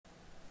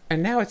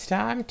And now it's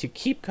time to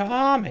keep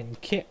calm and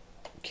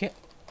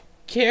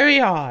carry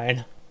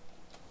on.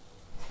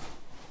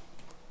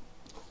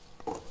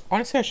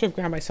 Honestly, I should have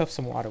grabbed myself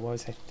some water. What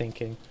was I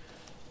thinking?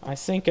 I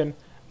was thinking,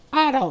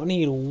 I don't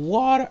need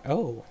water.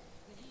 Oh.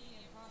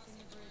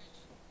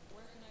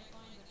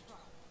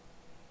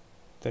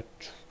 The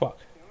truck.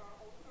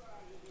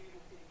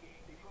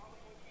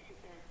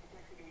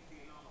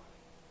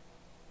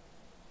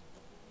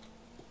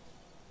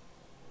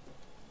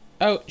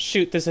 Oh,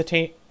 shoot, there's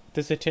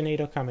a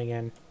tornado coming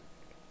in.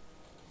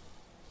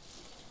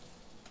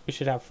 We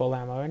should have full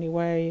ammo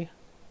anyway.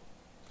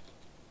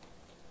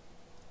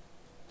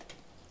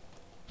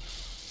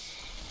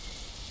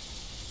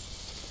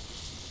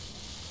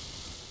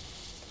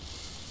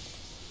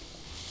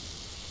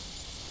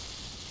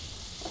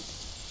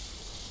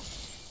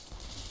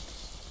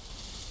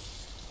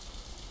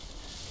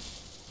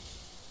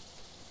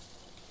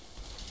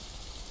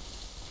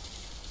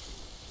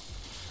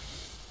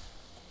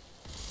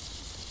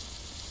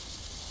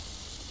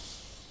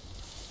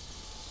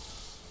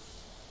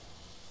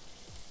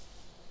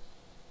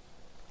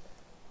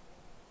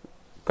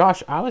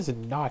 Gosh, I was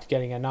not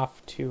getting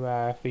enough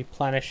to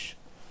replenish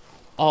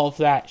all of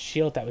that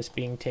shield that was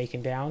being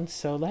taken down,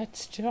 so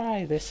let's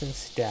try this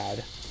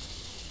instead.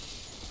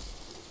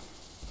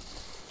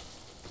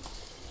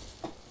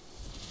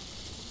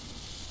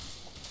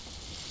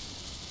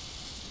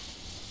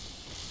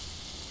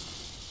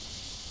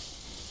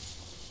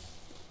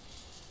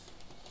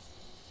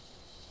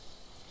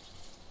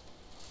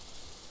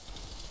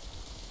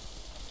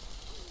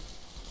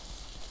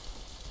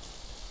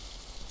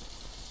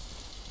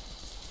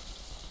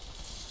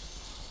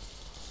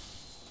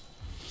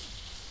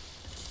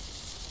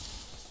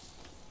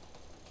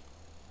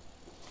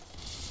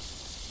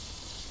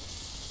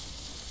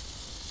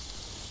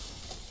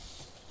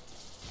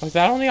 Was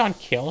that only on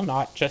kill,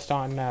 not just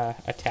on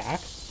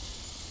attack?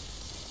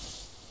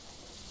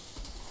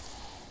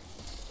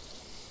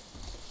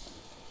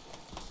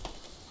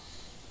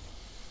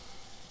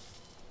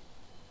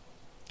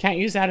 Can't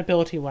use that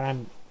ability when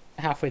I'm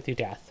halfway through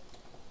death.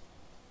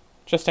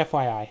 Just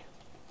FYI.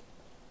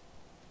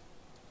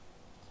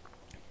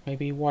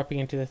 Maybe warping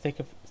into the thick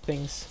of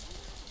things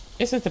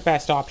isn't the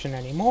best option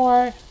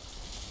anymore.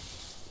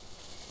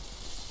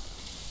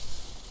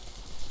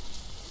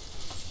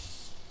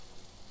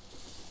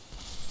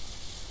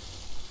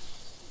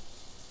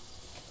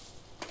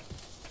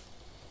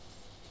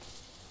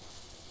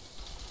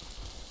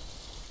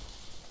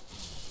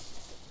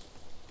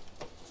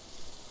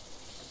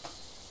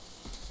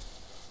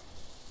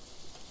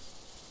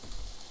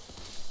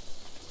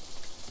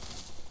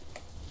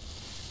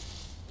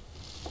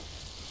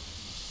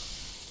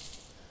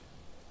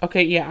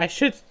 Okay, yeah, I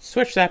should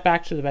switch that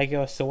back to the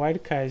regular sword,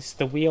 because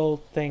the wheel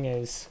thing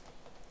is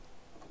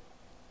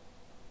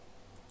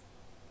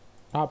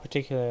not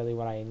particularly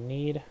what I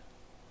need.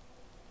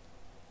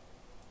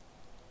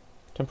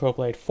 Temporal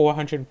Blade,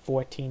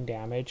 414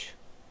 damage.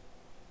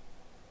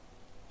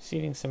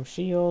 Receiving some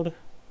shield.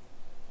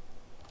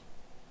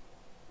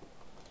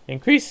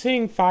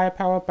 Increasing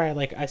firepower by,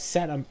 like, a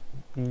set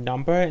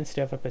number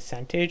instead of a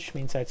percentage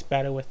means that's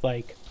better with,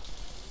 like,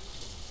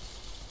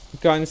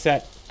 guns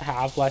that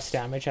have less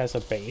damage as a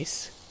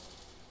base.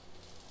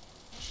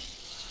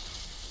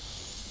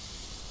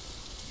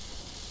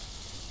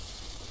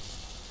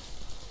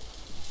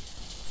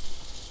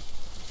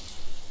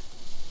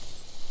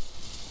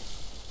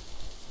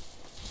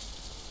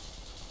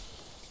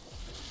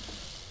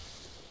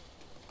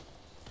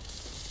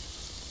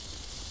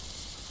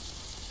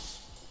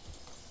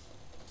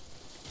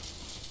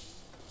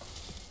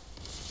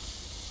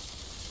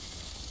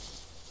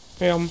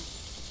 Boom.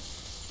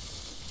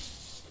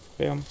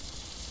 Boom.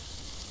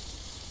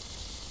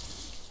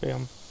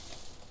 Boom.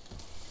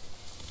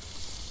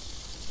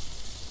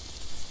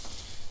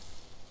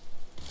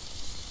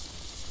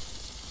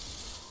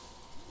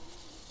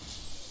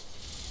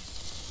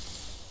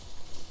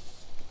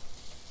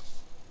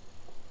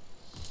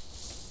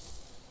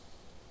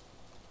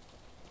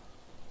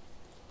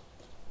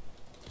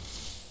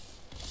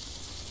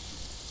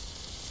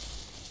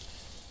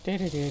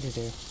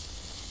 Do.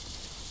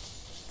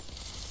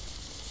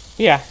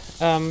 Yeah,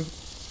 so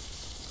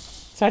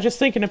I was just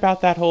thinking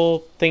about that whole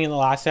thing in the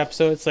last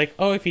episode. It's like,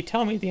 oh, if you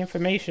tell me the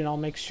information, I'll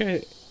make sure,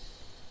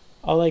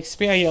 I'll, like,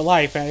 spare your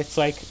life. And it's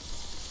like,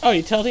 oh,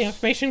 you tell the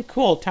information?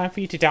 Cool, time for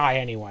you to die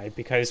anyway,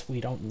 because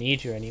we don't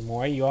need you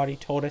anymore. You already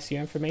told us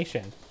your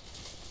information.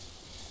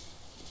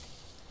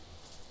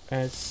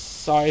 And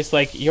it's always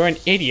like, you're an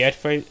idiot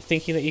for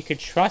thinking that you could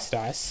trust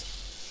us.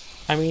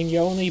 I mean,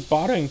 your only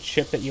bartering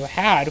chip that you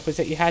had was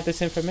that you had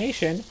this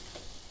information,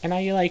 and now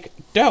you, like,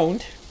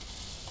 don't.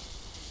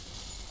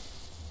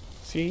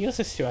 So you're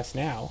useless to us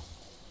now.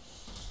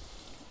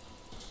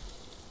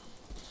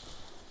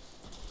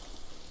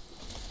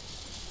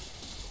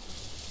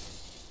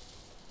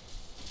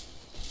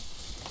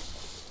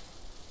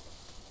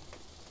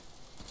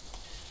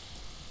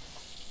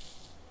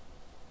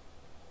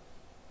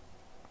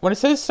 When it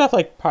says stuff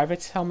like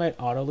Private's helmet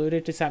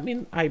auto-looted, does that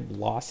mean I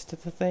lost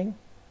the thing?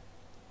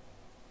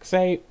 Because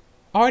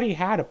already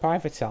had a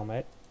private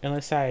helmet,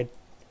 unless I had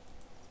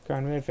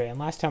gotten rid of it. And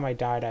last time I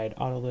died, I had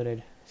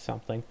auto-looted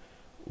something.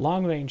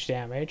 Long range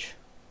damage.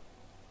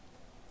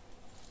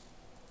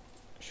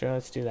 Sure,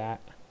 let's do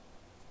that.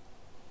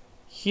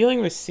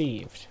 Healing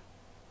received.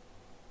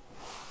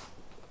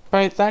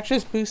 But that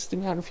just boosts the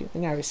amount of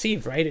healing I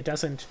receive, right? It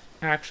doesn't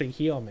actually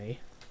heal me.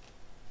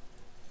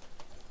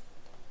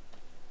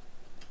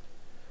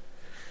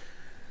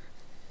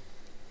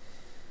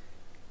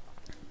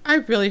 I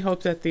really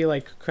hope that the,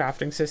 like,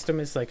 crafting system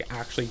is, like,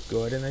 actually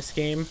good in this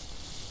game.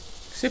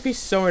 Because it'd be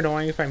so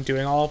annoying if I'm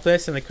doing all of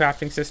this and the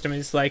crafting system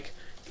is, like,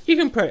 you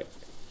can put...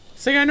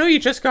 It's like, I know you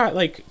just got,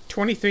 like,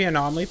 23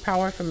 anomaly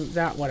power from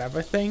that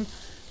whatever thing,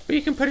 but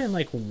you can put in,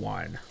 like,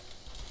 1.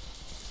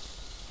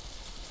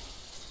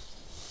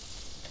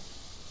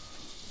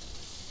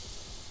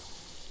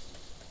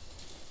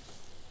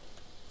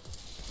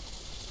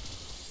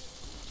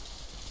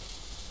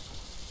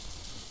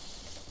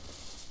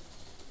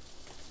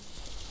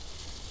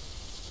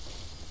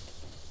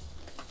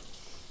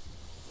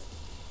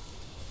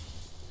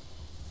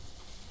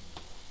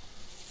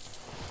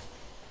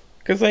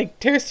 Because, like,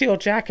 Tear Steel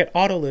Jacket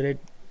auto-looted,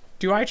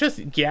 do I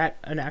just get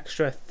an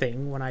extra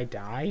thing when I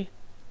die?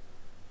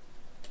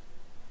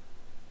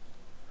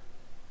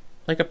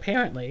 Like,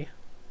 apparently.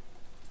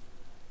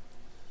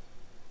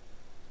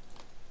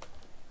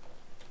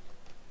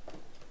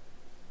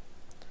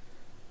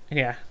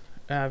 Yeah.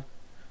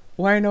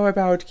 What I know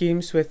about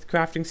games with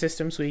crafting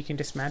systems where you can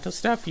dismantle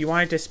stuff, you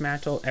want to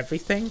dismantle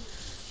everything,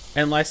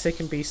 unless it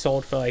can be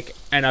sold for, like,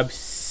 an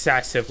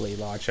obsessively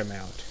large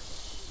amount.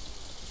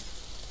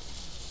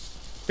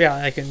 Yeah,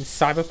 like in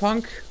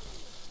Cyberpunk,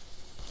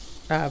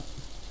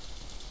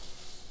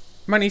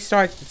 money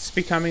starts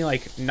becoming,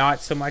 like,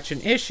 not so much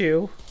an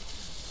issue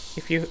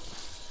if you,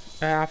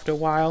 after a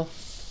while,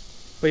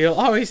 but you'll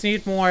always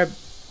need more,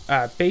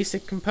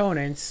 basic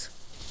components.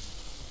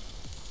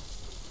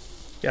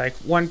 Yeah, like,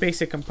 one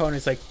basic component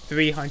is, like,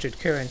 300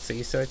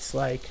 currency, so it's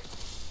like,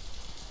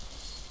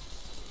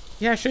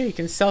 yeah, sure, you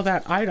can sell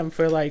that item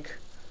for, like,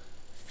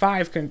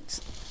 for,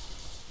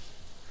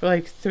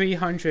 like,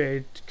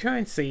 300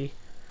 currency.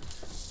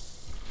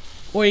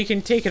 Or you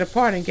can take it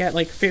apart and get,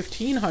 like,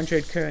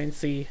 1,500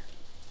 currency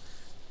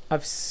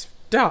of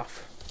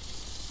stuff.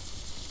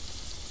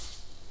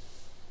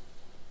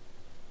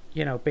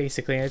 You know,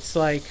 basically, it's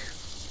like...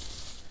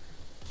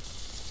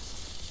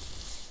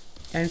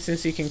 And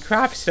since you can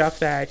craft stuff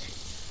that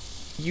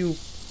you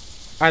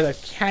either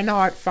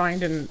cannot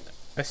find in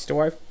a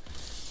store,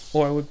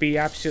 or would be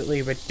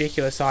absolutely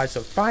ridiculous odds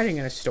of finding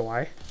in a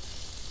store,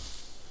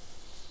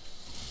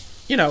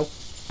 you know,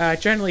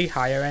 generally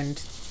higher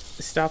end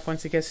stuff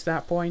once it gets to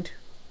that point.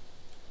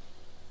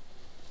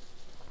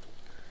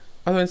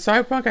 Although in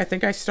Cyberpunk, I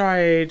think I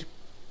started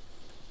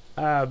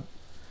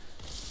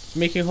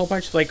making a whole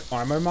bunch of, like,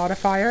 armor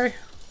modifier,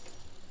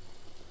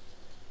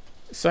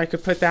 so I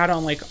could put that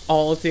on, like,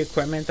 all of the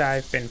equipment that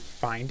I've been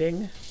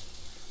finding,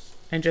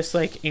 and just,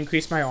 like,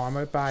 increase my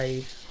armor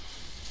by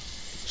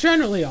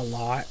generally a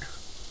lot.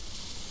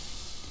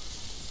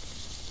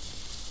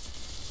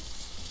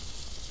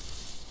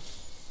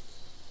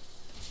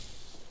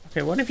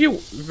 Okay, what if you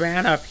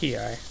ran up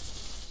here?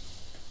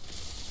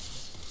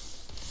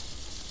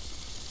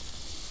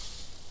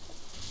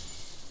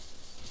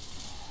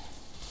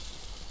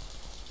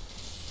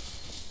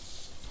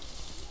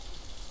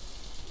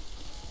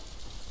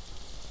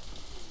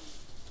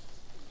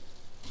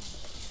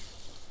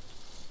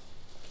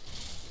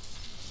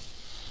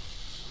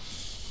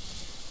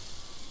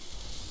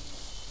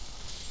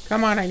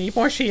 Come on, I need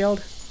more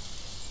shield.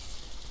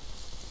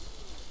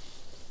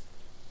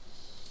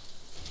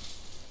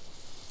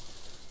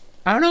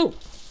 I don't know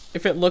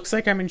if it looks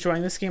like I'm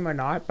enjoying this game or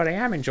not, but I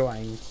am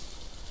enjoying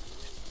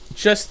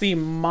just the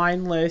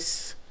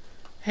mindless,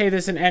 hey,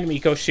 there's an enemy,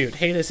 go shoot.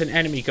 Hey, there's an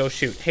enemy, go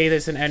shoot. Hey,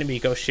 there's an enemy,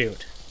 go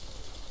shoot.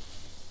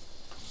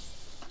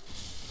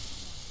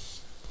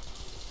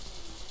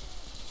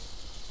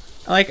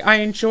 Like, I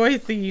enjoy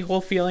the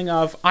whole feeling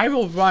of, I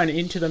will run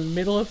into the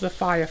middle of the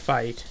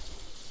firefight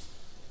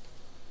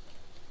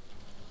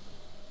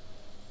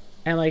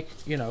and, like,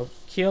 you know,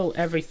 kill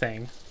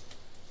everything.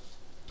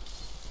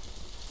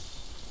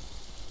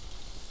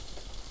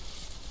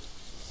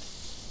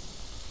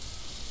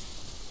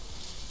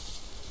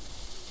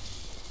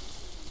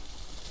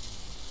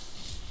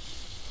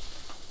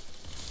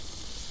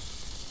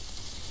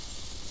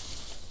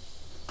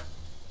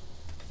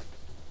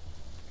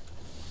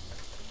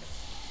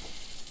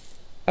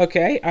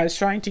 Okay, I was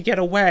trying to get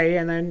away,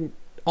 and then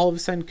all of a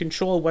sudden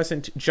control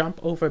wasn't jump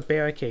over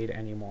barricade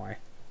anymore.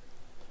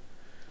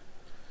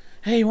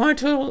 Hey, you want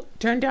to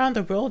turn down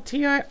the world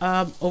tier?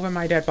 Over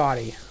my dead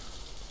body.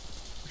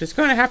 Which is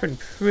going to happen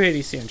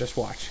pretty soon, just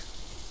watch.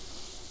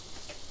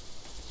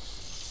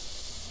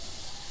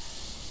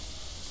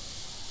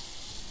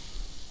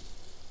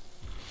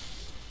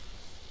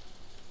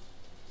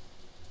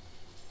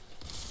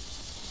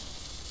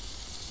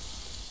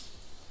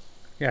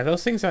 Yeah,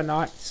 those things are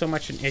not so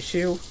much an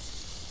issue.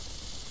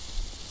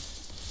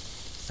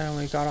 I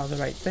only got all the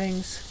right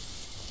things.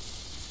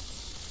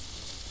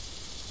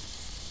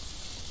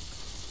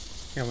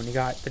 You know, when you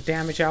got the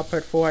damage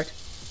output for it.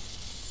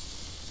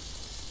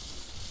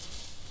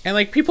 And,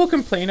 like, people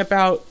complain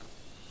about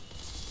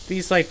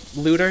these, like,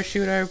 looter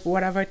shooter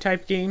whatever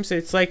type games.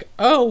 It's like,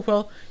 oh,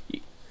 well,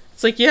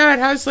 it's like, yeah, it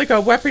has, like, a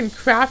weapon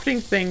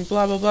crafting thing,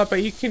 blah, blah, blah,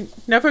 but you can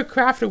never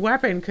craft a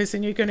weapon because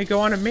then you're going to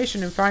go on a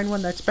mission and find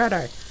one that's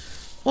better.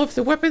 Well, if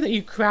the weapon that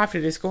you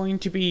crafted is going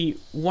to be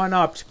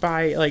one-upped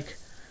by, like,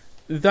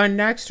 the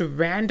next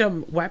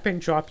random weapon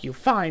drop you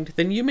find,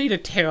 then you made a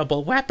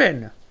terrible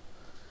weapon.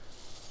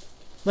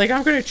 Like,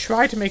 I'm going to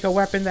try to make a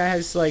weapon that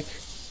has, like,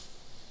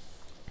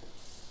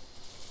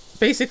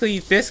 basically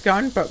this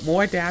gun, but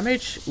more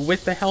damage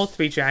with the health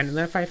regen. And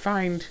then if I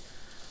find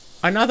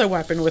another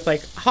weapon with,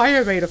 like,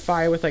 higher rate of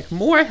fire with, like,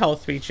 more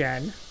health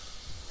regen.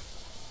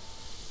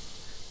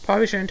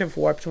 Probably shouldn't have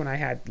warped when I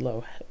had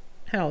low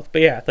health.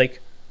 But yeah, like,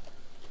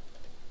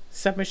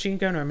 submachine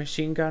gun or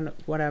machine gun,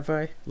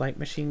 whatever. Light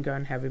machine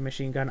gun, heavy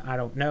machine gun, I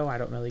don't know. I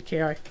don't really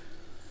care.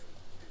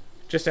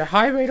 Just a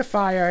high rate of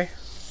fire.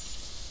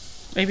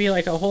 Maybe,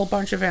 like, a whole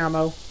bunch of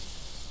ammo.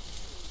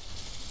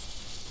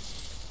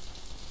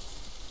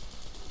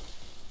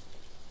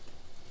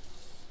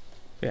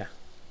 Yeah.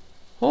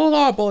 Whole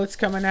lot of bullets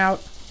coming out.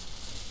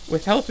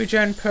 With health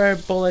regen per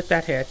bullet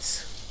that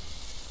hits.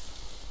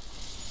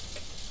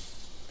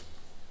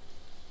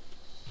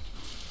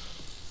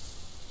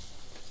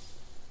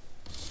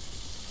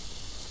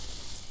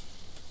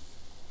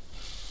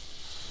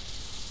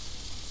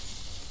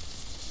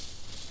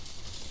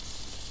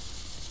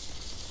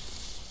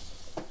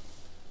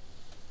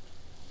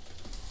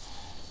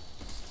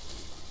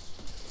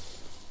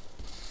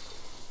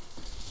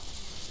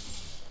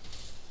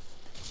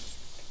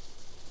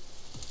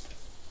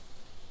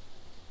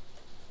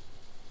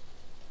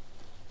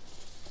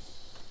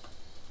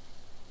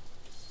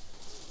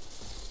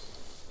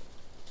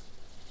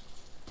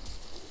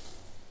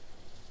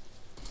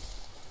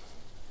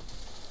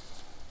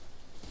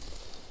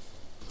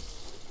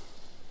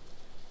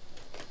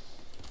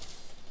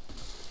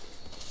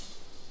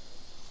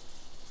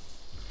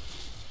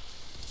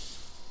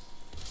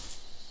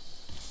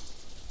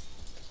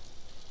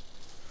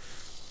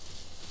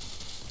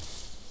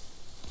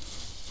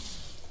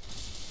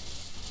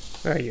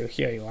 Where are you?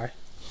 Here you are.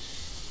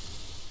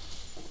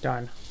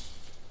 Done.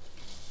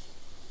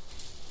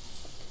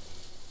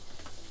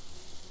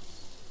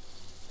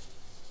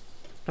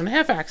 Don't I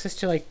have access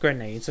to, like,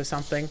 grenades or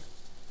something?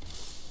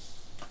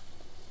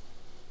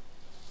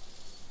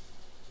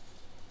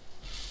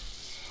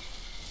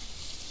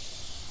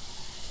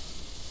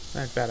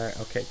 That's better.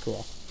 Okay,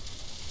 cool.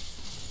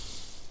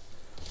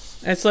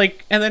 It's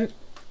like, and then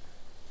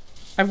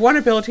I have one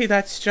ability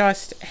that's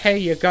just, hey,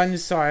 your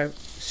guns are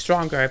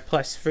stronger,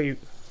 plus free,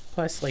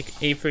 plus, like,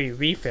 a free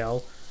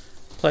refill,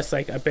 plus,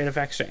 like, a bit of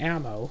extra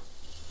ammo.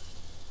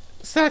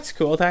 So that's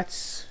cool.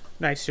 That's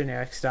nice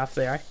generic stuff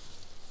there.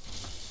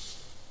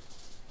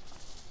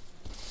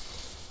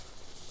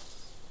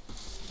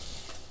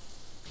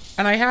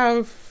 And I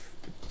have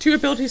two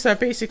abilities that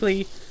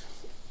basically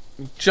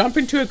jump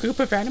into a group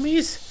of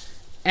enemies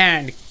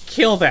and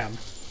kill them.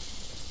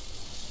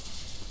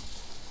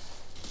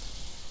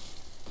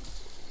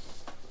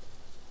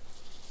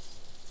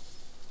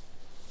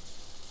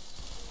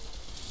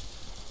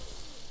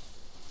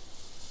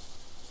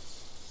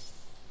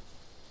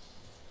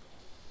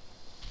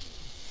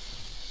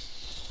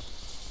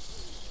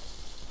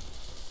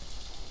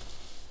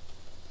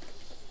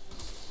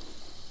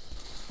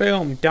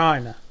 Boom,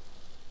 done.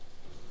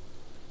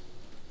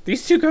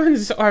 These two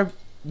guns are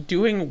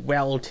doing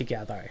well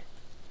together.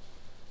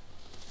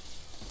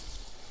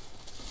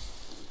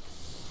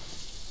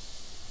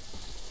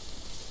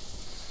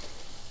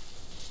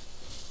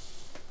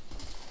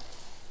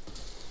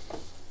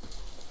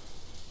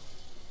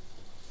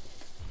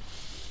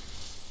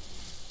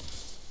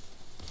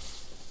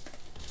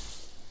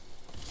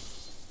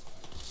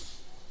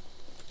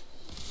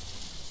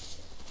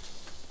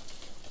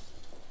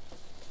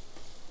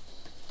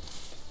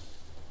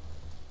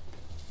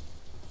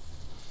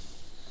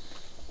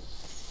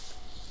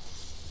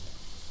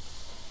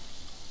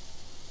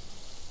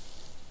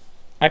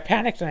 I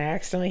panicked and I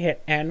accidentally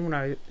hit N when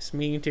I was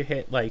meaning to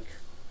hit, like,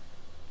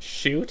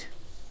 shoot.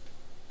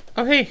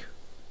 Oh, hey.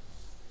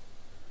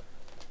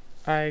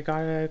 I got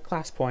a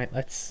class point.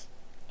 Let's...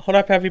 Hold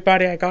up,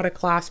 everybody. I got a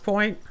class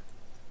point.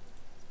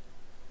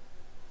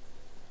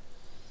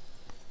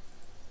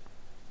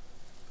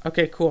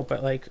 Okay, cool,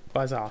 but, like,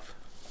 buzz off.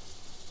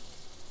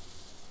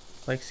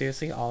 Like,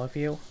 seriously, all of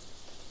you?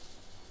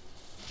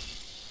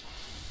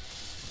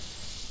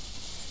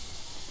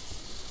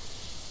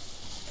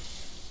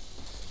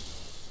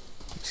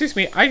 Excuse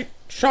me, I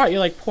shot you,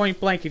 like, point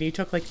blank and you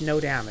took, like,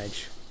 no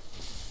damage.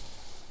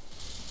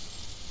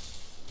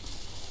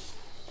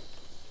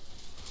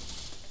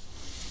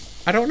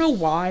 I don't know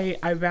why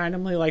I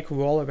randomly, like,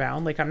 roll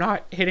around. Like, I'm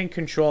not hitting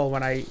control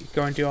when I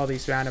go and do all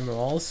these random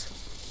rolls.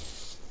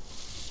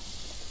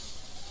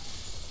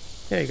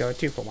 There you go,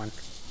 2 for 1.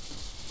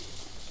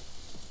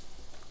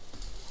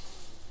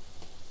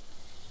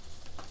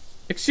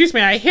 Excuse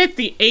me, I hit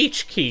the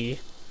H key.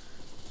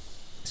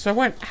 So I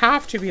wouldn't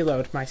have to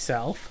reload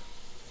myself.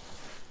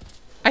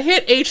 I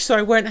hit H so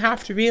I wouldn't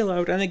have to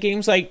reload, and the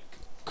game's like,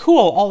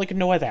 cool, I'll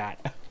ignore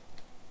that.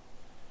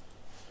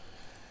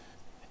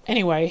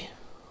 Anyway,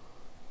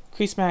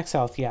 increase max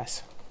health,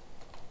 yes.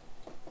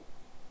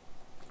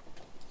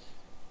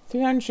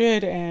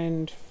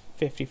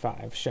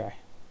 355, sure.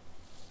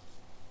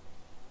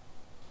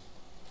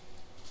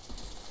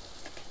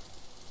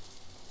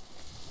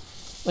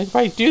 Like, if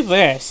I do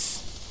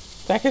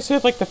this, that gets rid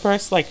of, like, the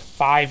first, like,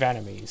 5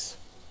 enemies.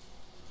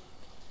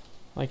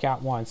 Like,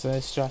 at once, and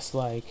it's just,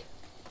 like...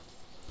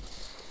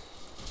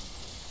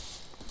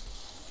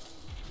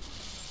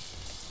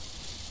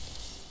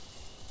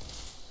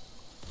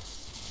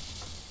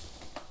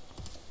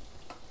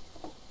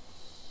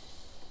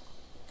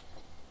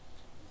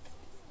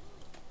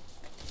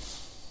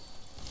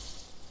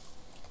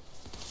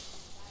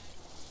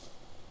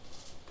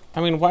 I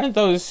mean, one of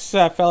those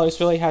fellows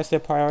really has their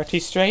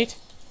priorities straight.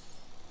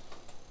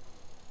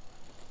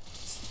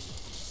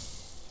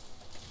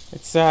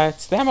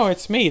 It's them or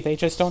it's me. They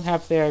just don't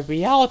have their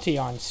reality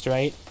on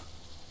straight.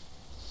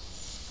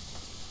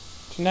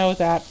 To know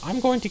that I'm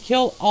going to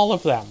kill all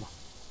of them.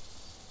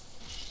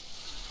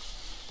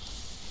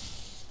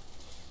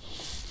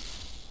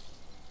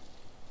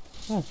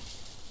 Huh.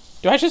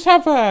 Do I just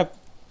have a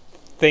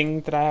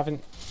thing that I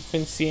haven't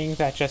been seeing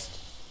that just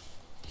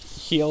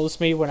heals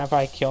me whenever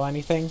I kill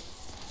anything?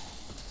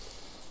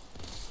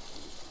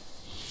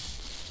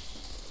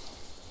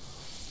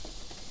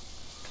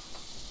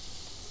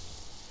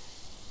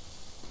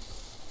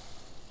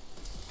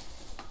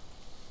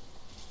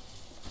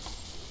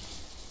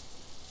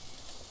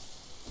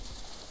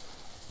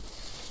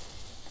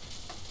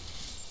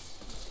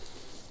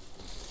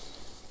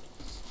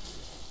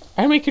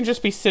 And we can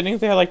just be sitting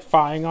there, like,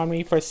 firing on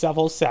me for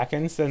several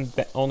seconds, and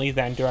only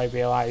then do I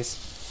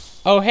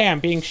realize, oh, hey, I'm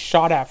being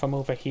shot at from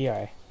over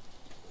here.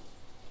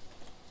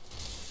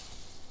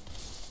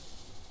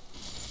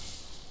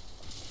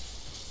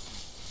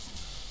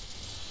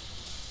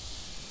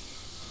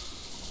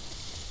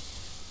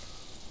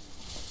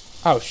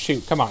 Oh,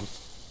 shoot, come on.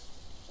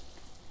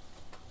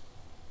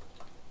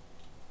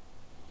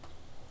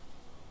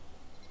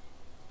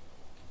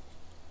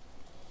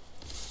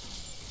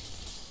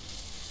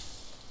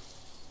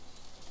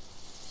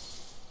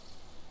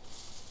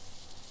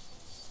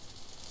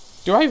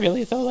 Do I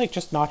really, though, like,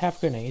 just not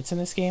have grenades in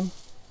this game?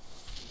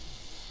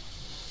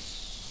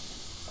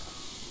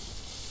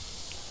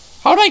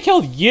 How did I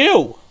kill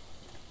you?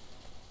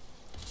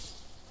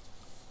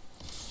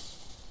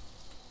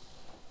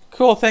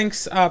 Cool,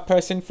 thanks,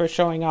 person, for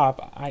showing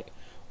up.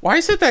 Why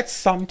is it that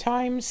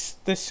sometimes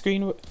the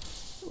screen,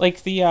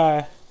 like,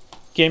 the,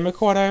 game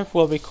recorder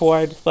will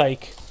record,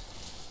 like,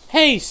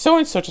 hey,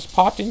 so-and-so just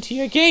popped into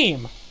your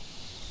game.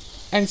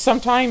 And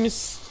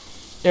sometimes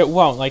it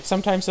won't. Like,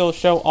 sometimes it'll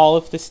show all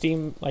of the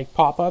Steam, like,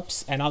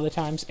 pop-ups, and other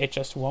times it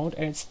just won't.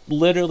 And it's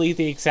literally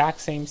the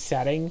exact same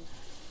setting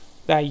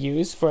that I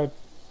use for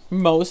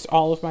most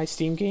all of my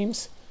Steam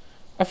games.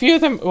 A few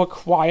of them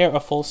require a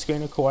full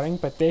screen recording,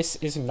 but this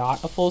is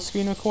not a full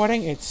screen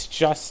recording. It's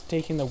just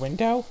taking the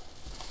window.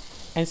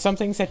 And some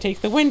things that take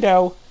the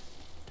window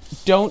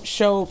don't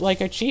show, like,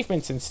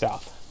 achievements and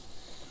stuff.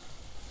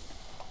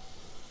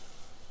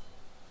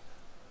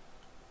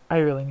 I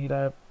really need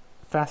a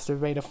faster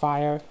rate of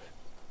fire.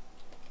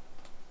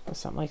 Or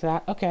something like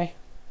that. Okay.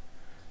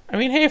 I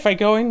mean, hey, if I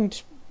go and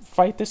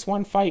fight this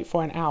one fight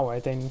for an hour,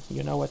 then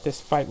you know what this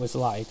fight was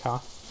like, huh?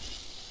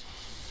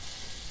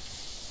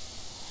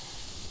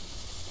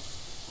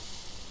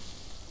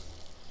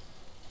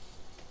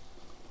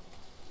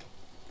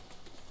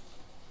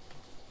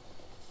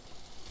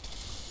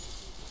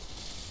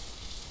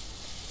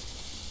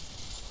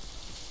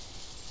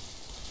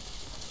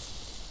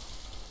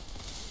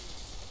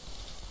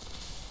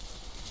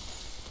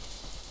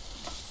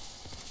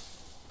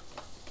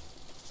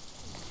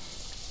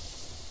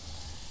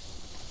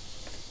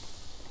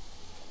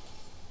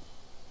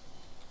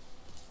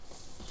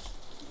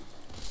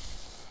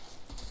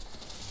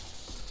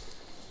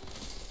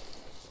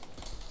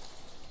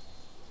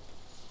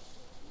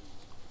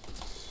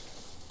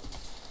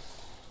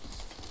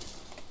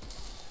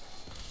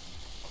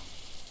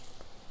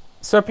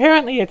 So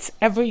apparently it's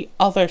every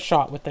other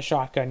shot with the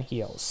shotgun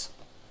heals.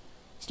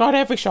 It's not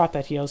every shot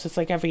that heals, it's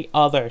like every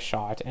other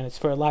shot, and it's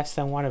for less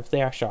than one of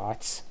their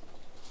shots.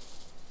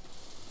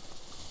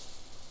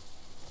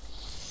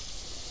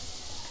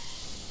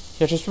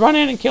 Yeah, just run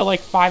in and kill like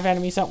 5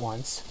 enemies at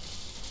once.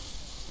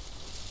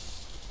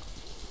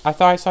 I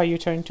thought I saw you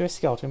turn into a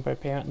skeleton, but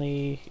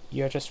apparently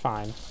you're just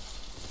fine.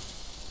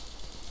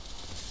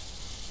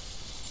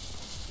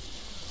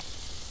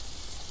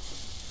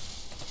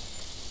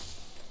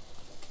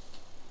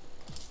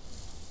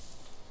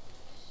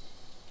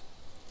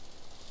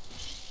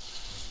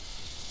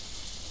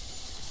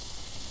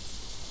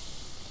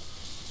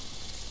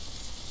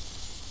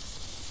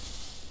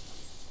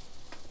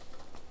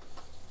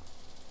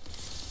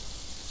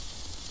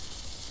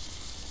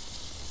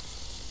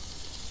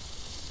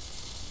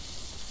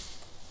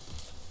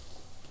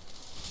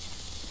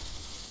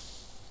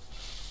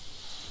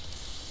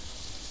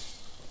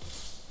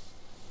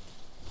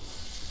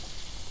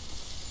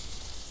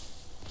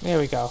 There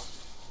we go.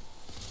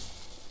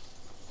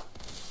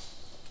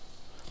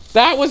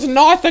 That was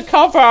not the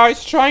cover I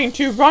was trying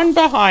to run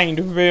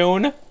behind,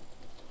 Rune.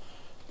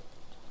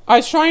 I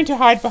was trying to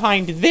hide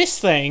behind this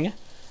thing,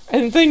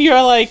 and then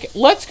you're like,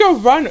 let's go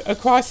run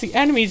across the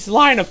enemy's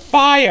line of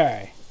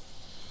fire.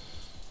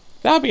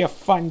 That'll be a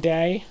fun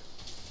day.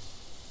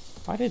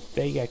 Why did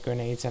they get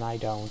grenades and I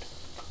don't?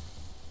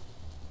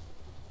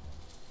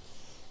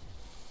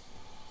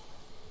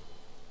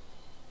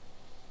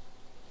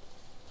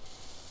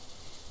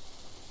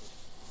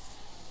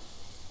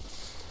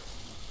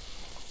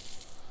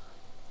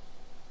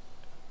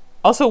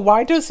 Also,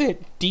 why does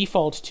it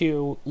default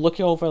to look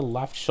over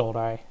left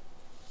shoulder?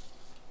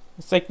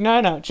 It's like,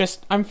 no,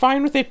 just, I'm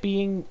fine with it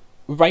being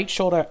right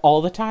shoulder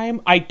all the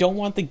time. I don't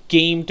want the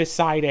game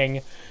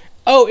deciding,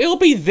 oh, it'll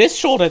be this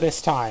shoulder this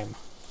time.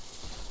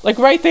 Like,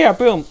 right there,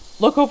 boom.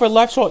 Look over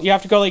left shoulder. You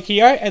have to go like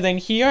here, and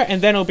then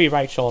it'll be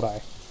right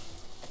shoulder.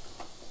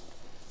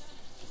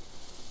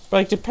 But,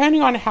 like,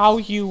 depending on how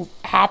you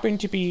happen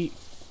to be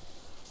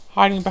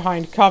hiding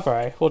behind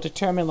cover, will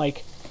determine,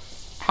 like,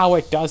 how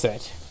it does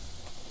it.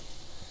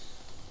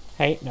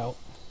 Hey, no.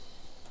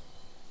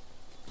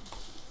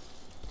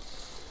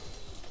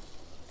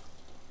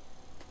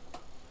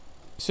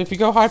 So if you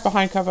go hide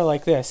behind cover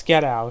like this,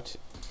 get out.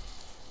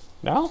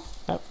 No?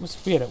 That was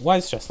weird. It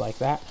was just like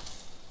that.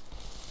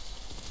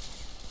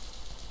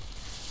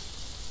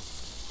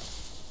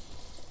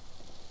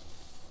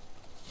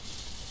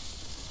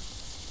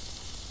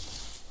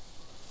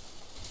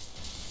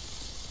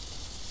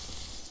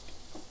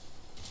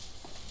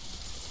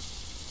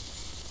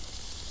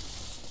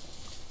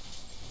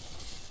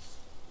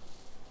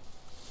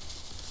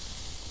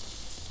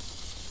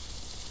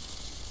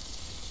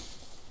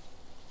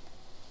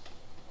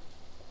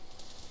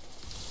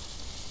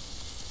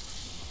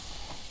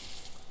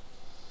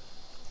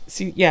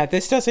 See, yeah,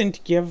 this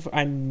doesn't give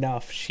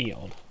enough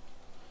shield.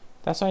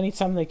 That's why I need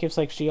something that gives,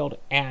 like, shield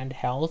and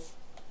health.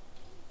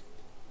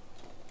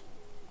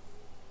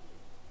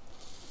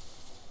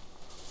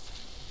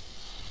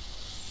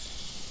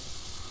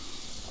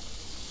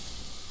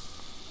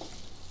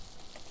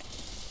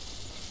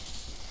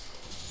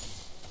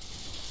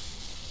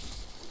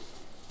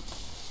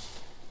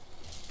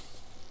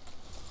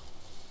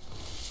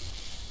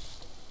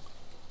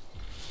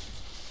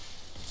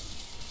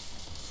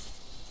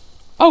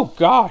 Oh,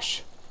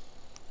 gosh.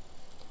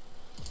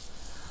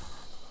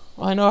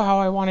 Well, I know how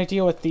I want to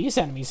deal with these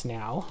enemies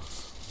now.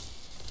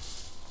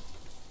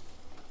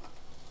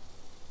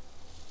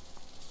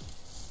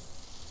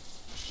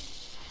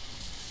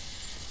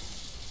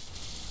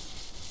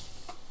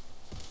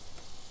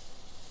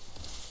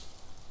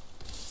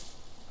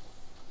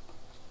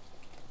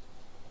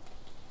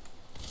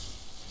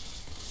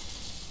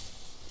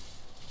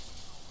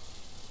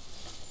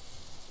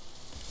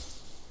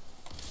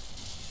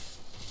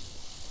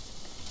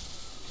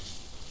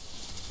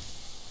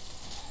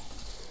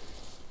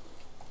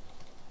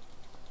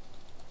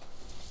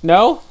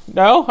 No,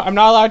 no, I'm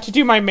not allowed to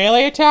do my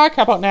melee attack?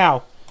 How about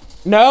now?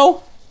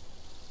 No?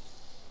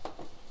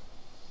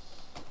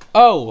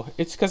 Oh,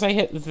 it's because I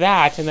hit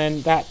that, and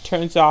then that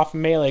turns off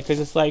melee,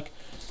 because it's like,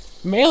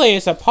 melee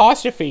is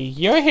apostrophe.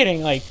 You're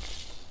hitting, like,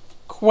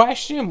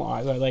 question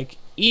mark, or, like,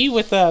 E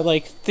with a,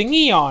 like,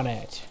 thingy on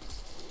it.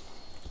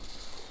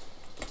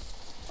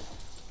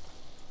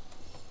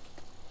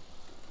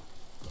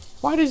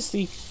 Why does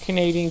the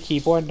Canadian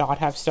keyboard not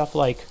have stuff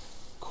like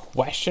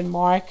question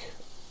mark?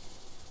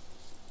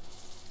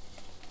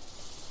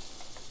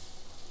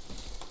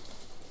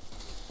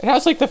 It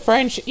has, like, the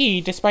French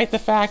E, despite the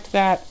fact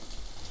that,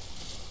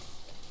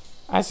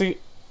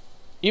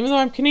 even though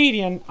I'm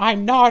Canadian,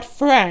 I'm not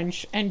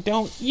French and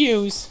don't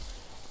use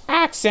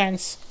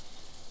accents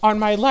on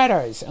my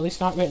letters. At least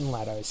not written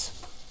letters.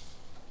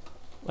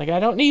 Like,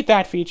 I don't need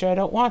that feature, I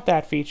don't want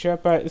that feature,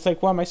 but it's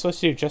like, what am I supposed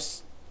to do?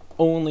 Just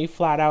only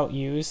flat out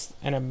use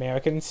an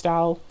American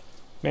style,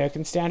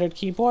 American standard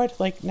keyboard?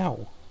 Like,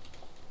 no.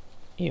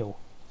 Ew.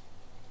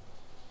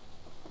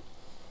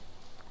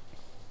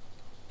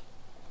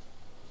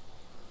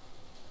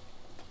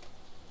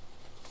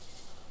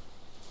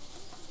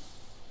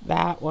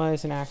 That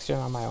was an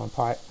accident on my own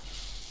part.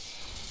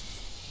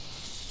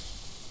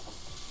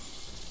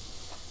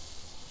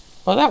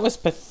 Well, that was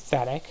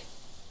pathetic.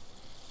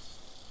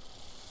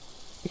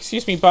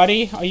 Excuse me,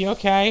 buddy. Are you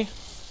okay?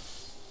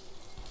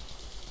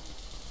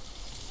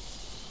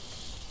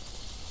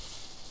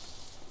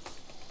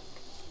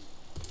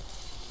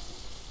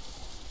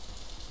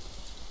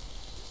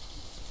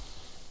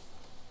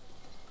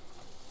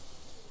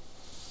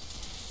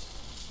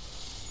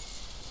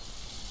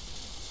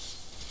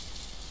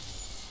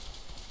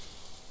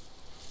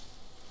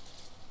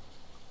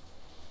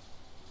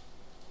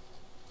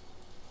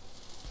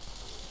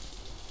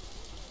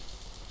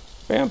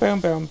 Boom, boom,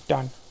 boom.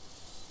 Done.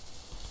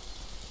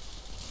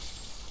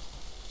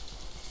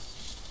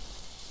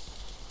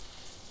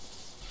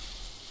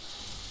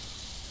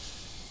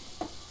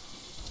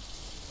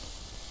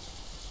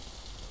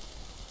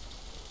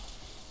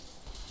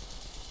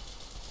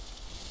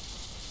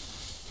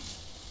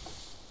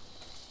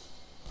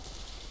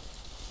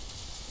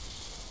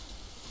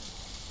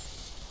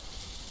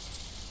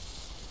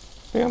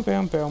 Boom,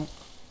 boom, boom.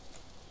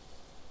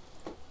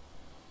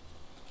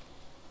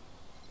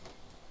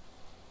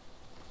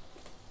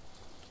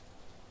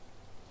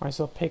 Might as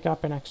well pick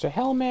up an extra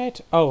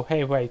helmet. Oh,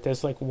 hey, wait.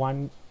 There's like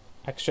one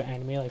extra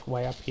enemy like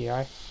way up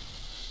here.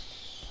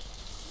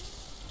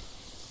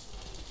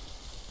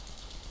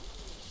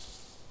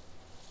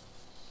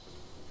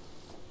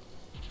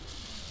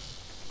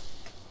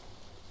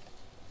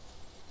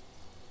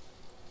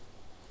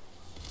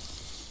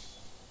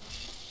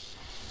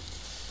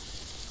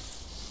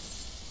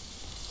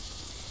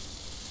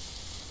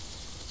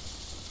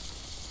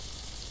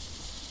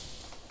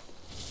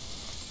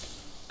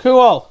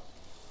 Cool.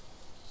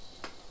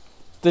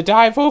 The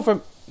dive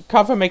over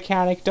cover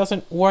mechanic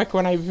doesn't work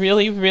when I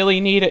really, really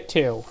need it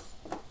to.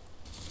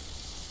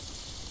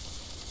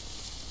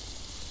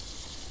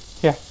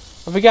 Yeah.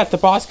 I forget, the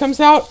boss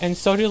comes out, and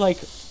so do, like,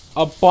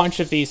 a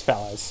bunch of these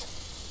fellas.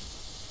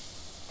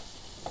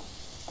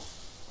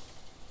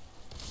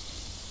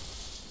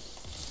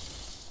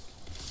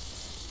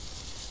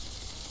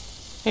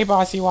 Hey,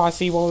 bossy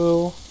wassy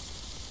woo.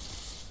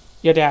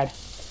 You're dead.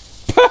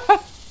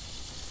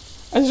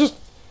 And it's just...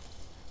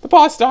 The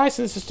boss dies,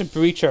 and it's just a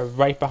breacher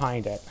right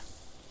behind it.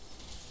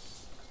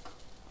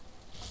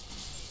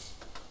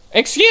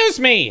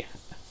 Excuse me!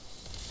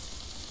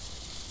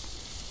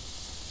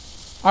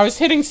 I was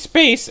hitting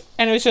space,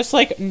 and it was just,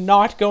 like,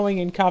 not going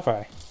in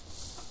cover.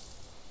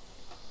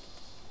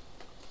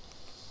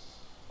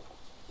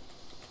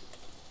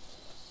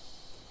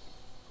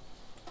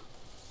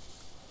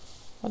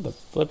 What the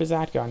flip is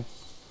that gun?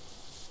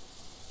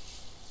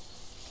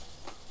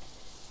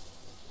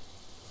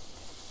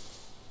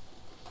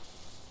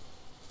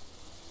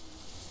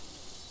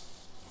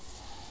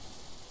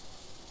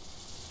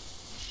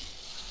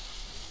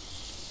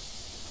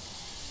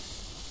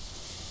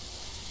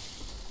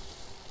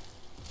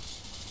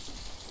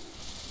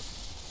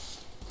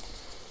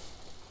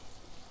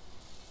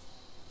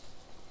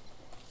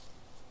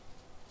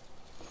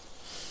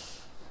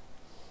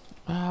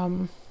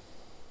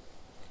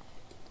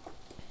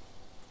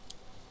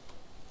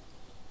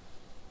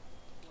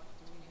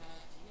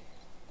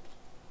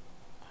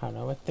 I don't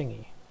know, a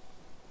thingy.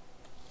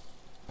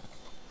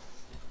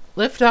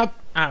 Lift up,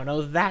 I don't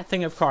know, that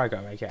thing of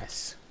cargo, I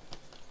guess.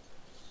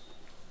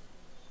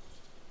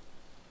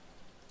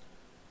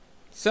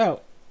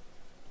 So,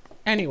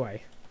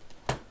 anyway.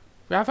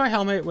 Graphite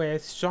helmet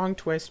with strong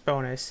twist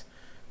bonus.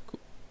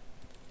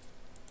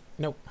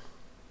 Nope.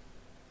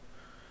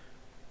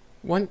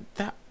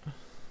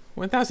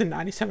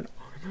 1097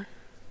 armor.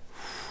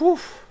 Whew.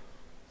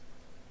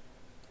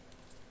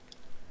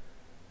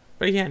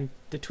 But again,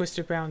 the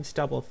Twisted Bounds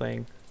double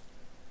thing.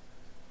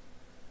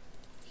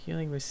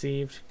 Healing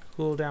received,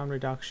 cooldown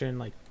reduction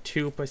like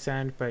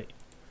 2%, but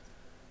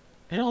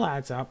it all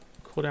adds up.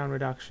 Cooldown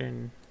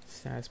reduction,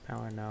 status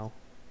power, no.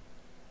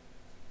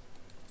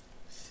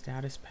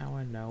 Status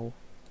power, no.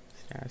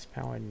 Status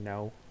power,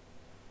 no.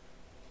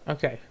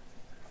 Okay.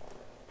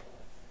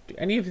 Do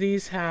any of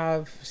these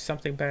have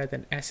something better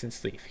than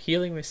Essence Leaf?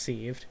 Healing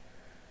received.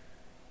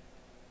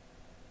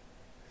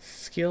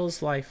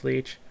 Skills Life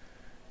Leech.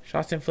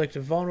 Shots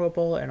inflicted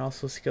vulnerable, and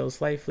also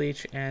skills Life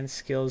Leech and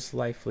skills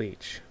Life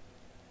Leech.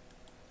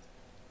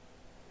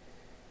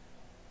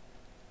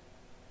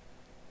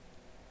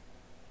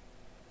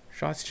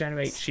 Shots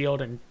generate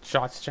shield and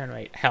shots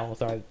generate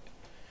health are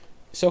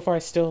so far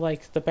still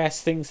like the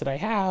best things that I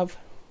have.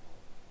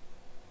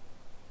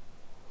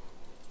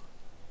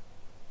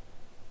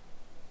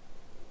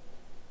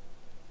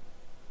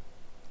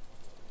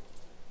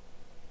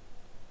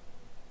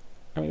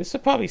 I mean, this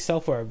would probably sell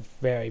for a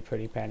very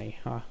pretty penny,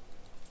 huh?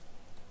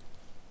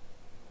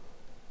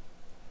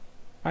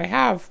 I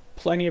have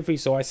plenty of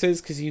resources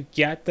because you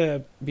get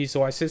the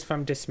resources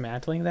from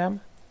dismantling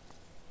them.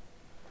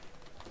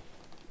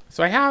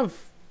 So I have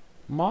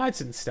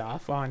mods and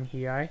stuff on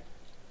here.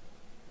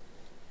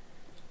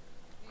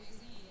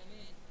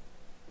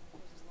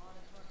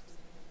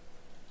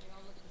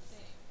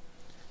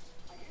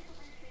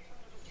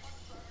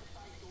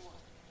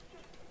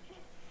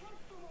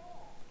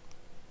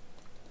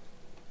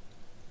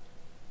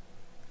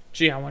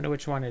 Gee, I wonder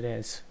which one it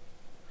is.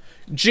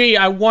 Gee,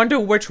 I wonder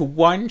which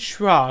one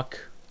truck.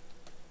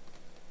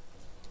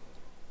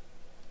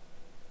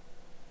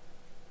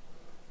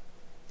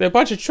 There are a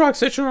bunch of trucks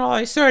searching while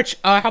I search.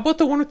 How about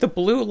the one with the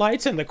blue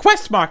lights and the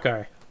quest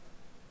marker?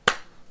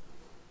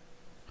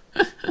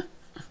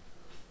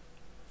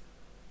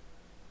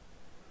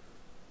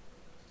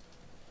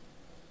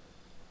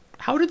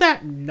 How did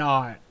that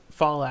not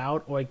fall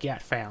out or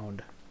get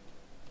found?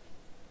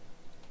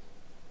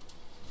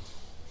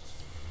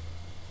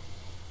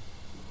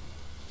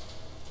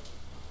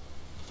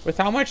 With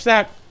how much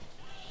that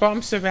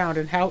bumps around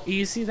and how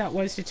easy that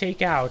was to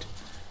take out,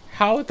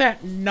 how would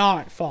that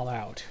not fall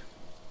out?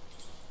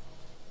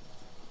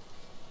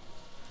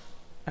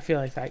 I feel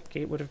like that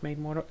gate would have made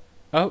more...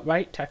 Oh,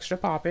 right, texture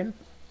popping,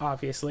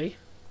 obviously.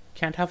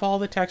 Can't have all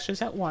the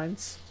textures at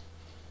once.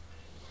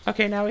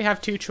 Okay, now we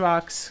have 2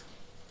 trucks.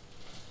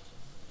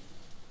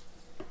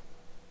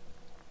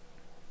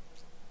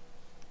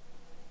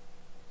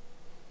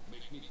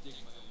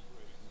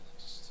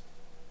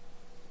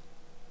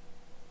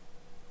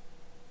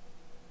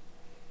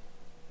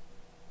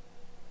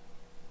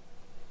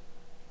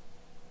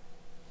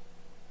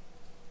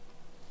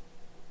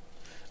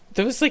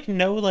 there was like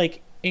no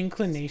like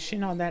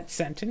inclination on that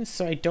sentence,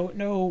 so I don't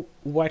know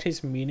what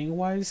his meaning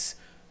was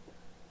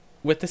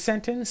with the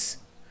sentence.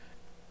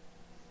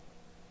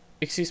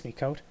 Excuse me,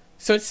 Code.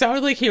 So it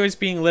sounded like he was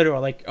being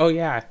literal, like, oh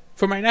yeah,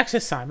 for my next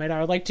assignment, I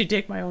would like to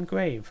dig my own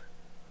grave.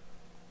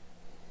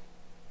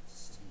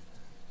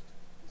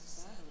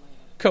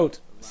 Code,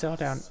 settle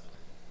down.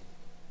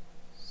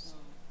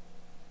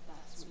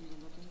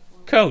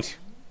 Code,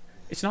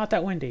 it's not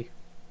that windy.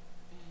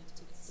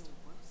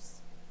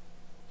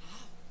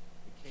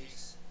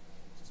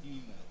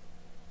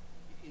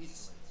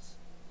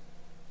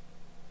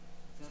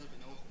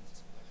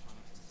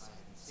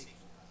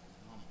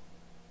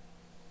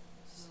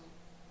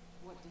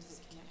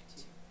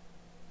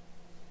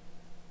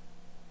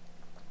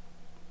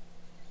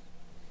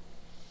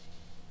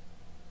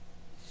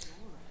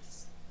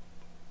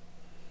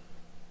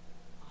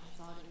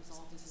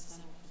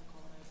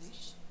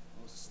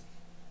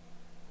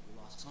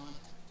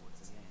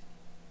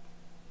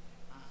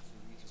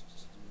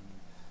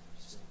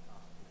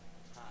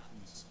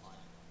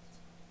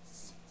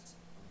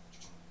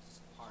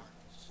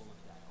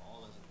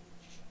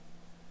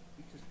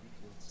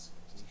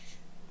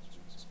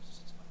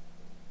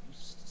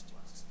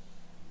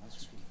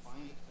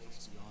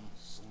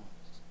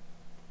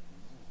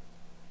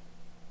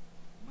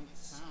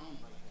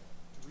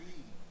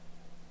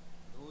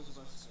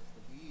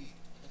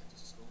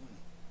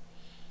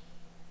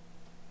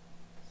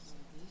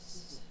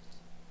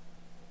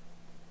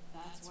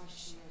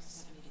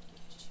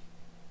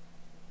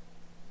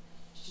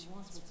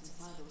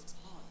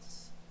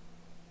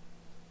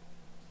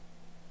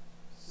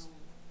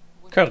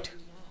 Code.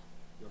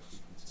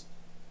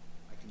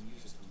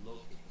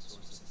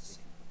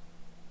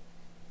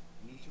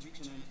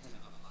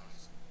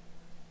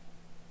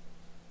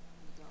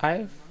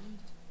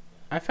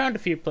 I found a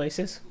few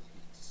places.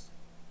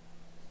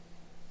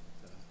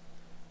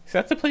 Is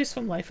that the place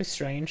from Life is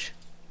Strange?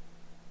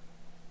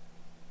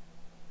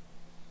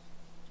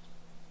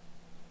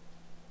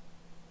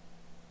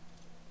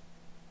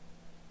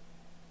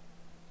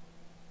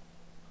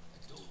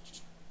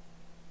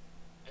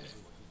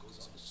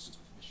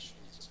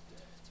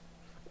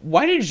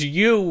 Why did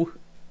you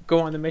go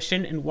on the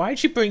mission, and why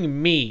did you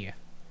bring me?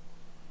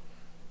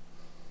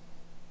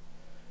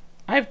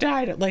 I've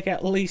died like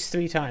at least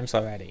 3 times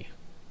already.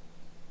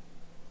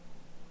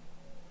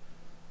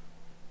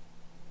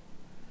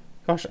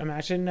 Gosh,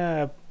 imagine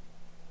a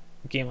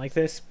game like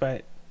this,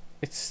 but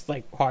it's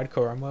like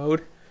hardcore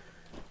mode.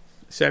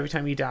 So every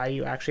time you die,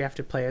 you actually have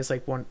to play as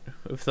like one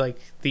of like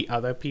the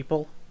other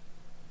people.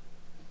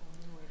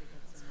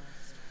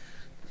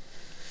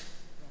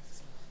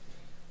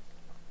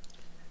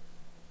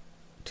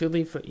 To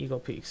leave for Eagle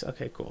Peaks.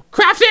 Okay, cool.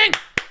 Crafting!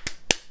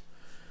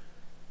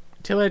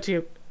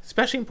 Utility,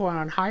 especially important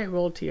on higher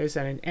roll tiers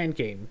than an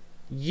endgame.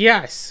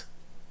 Yes!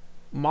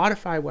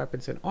 Modify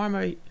weapons and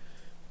armor.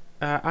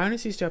 Iron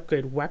is used to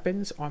upgrade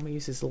weapons. Armor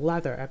uses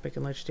leather. Epic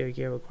and legendary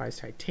gear requires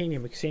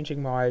titanium.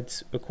 Exchanging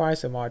mods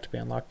requires a mod to be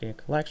unlocked in a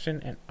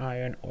collection. And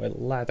iron or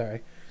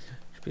leather.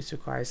 This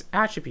requires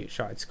attribute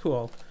shards.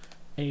 Cool.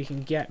 And you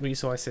can get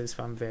resources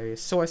from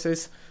various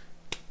sources.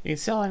 You can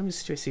sell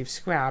items to receive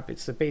scrap.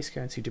 It's the base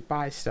currency to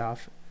buy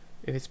stuff.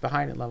 If it's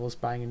behind in levels,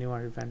 buying a new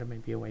item vendor may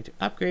be a way to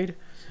upgrade.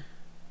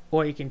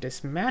 Or you can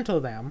dismantle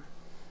them.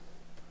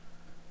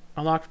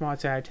 Unlocked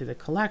mods added to the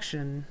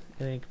collection,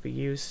 and they can be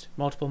used.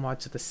 Multiple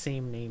mods of the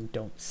same name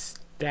don't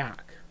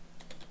stack.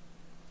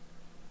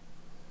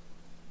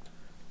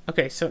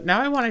 Okay, so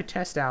now I want to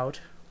test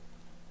out.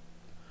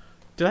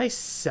 Did I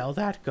sell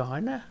that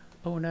gun?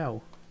 Oh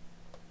no.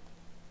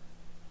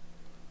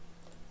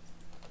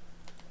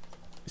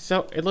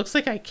 So it looks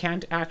like I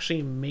can't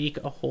actually make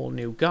a whole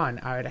new gun.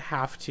 I would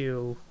have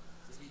to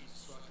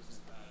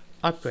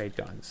upgrade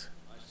guns.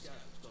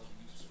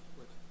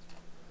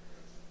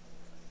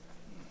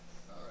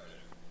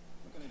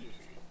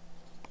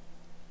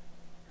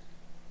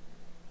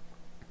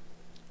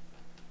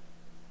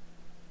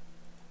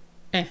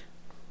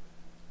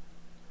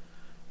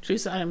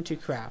 Choose the item to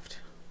craft.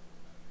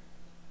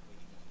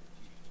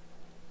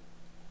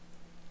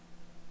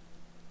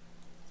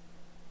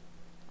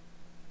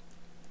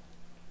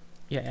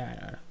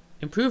 Yeah.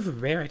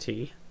 Improve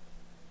rarity.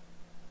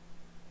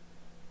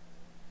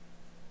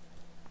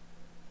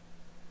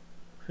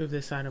 Improve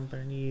this item, but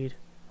I need.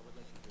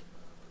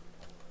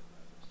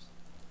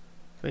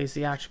 Raise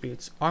the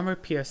attributes. Armor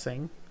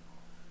piercing.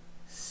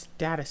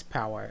 Status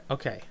power.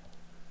 Okay.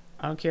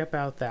 I don't care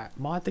about that.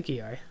 Mod the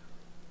gear.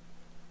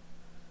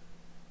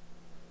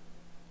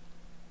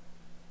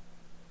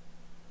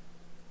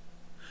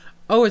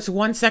 Oh, it's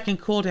 1 second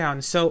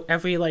cooldown, so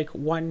every like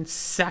 1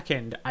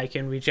 second I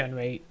can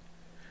regenerate.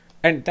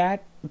 And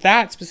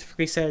that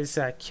specifically says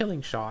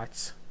killing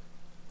shots.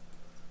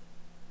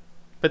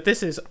 But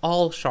this is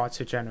all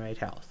shots regenerate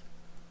health.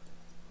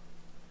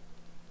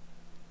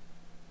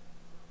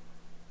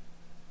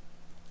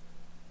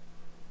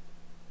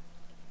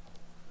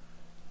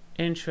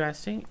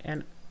 Interesting,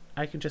 and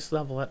I can just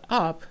level it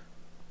up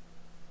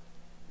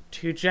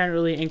to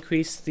generally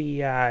increase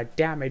the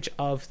damage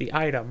of the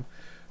item.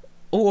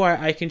 Or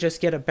I can just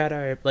get a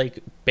better,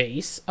 like,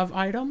 base of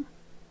item.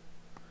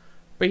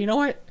 But you know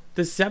what?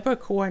 The Zebra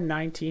Core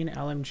 19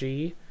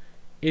 LMG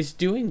is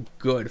doing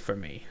good for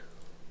me.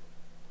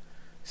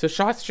 So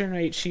shots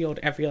generate shield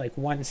every, like,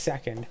 1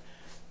 second.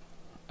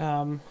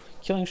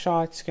 Killing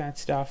shots grant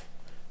stuff.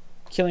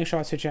 Killing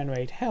shots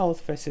regenerate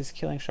health versus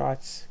killing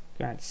shots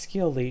grant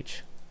skill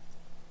leech.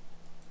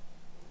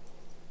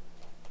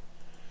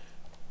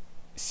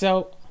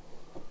 So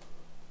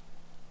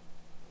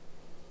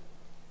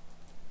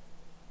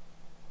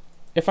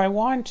if I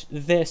want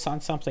this on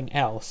something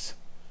else,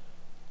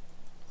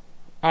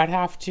 I'd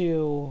have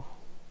to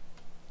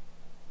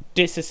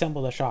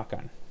disassemble the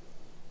shotgun.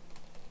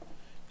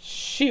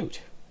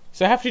 Shoot.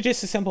 So I have to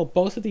disassemble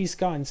both of these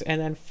guns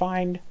and then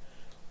find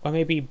or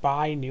maybe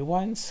buy new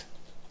ones.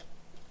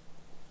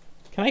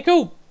 Can I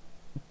go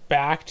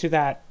back to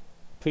that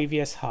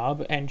previous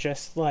hub and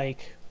just,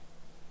 like,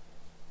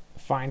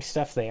 find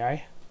stuff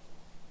there?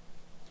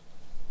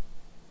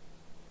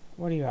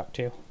 What are you up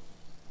to?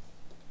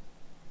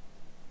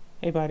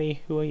 Hey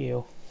buddy, who are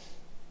you?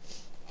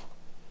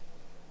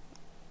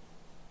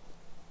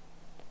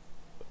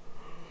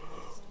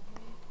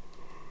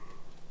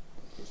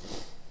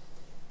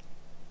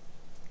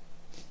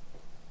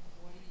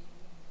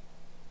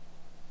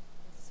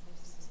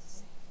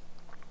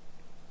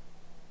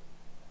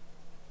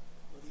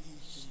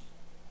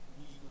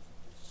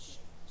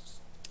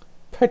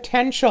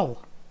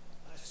 Potential.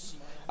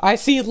 I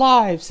see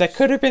lives that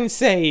could have been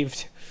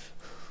saved.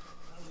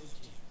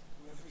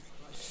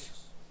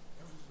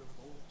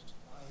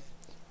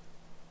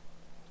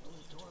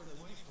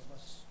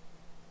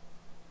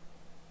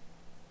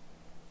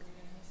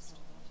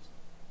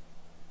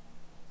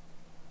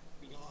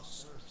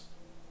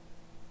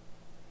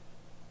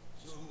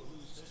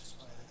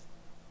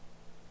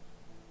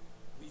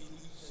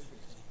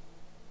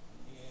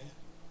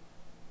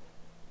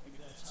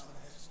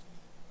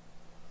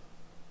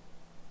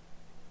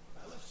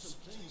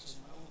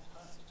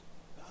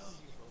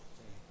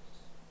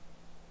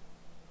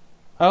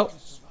 Oh,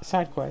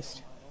 side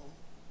quest.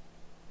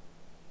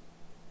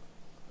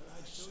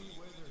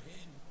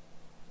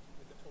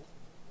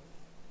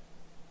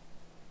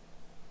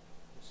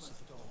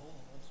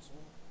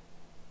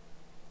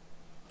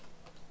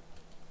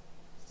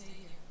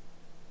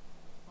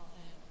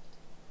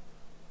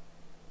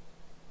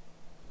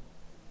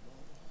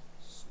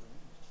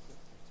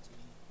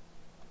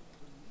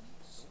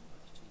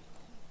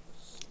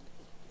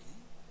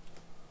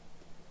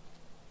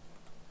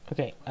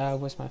 Okay,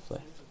 where's my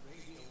flare?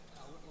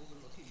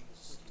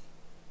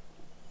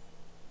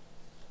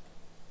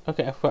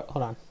 Okay,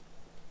 hold on.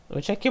 Let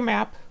me check your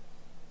map.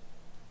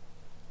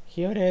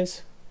 Here it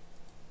is.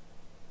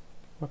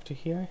 Up to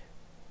here.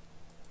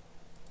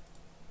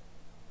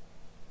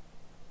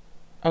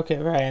 Okay,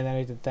 right, and then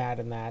I did that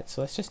and that.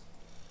 So let's just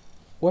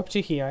warp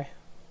to here.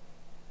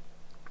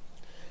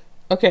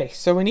 Okay,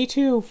 so we need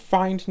to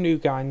find new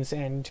guns,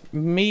 and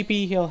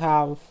maybe he'll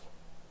have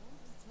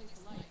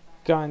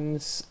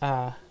guns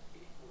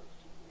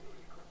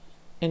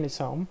in his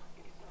home.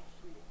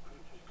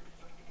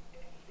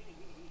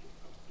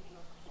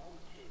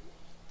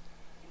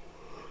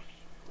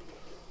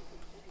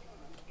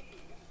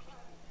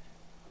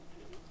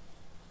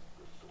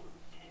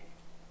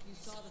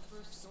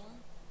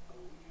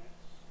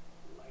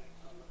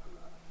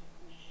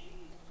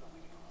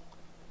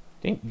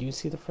 Didn't you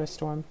see the first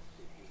storm?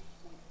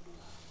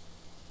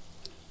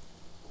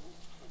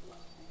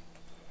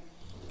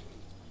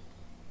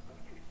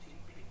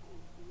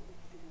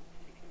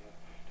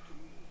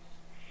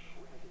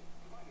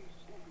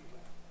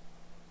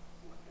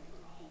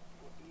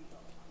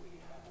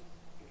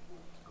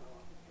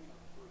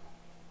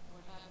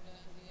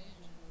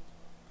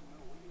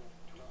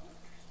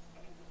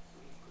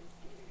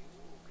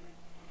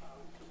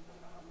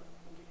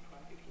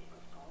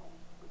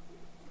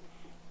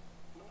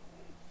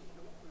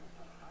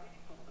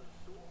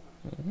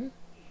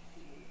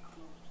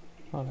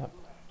 Hold up.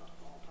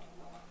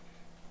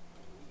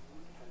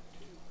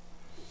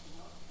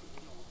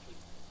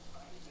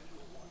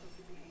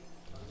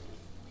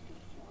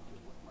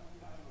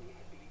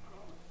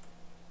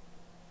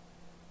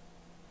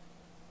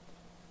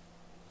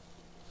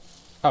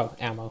 Oh,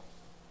 ammo.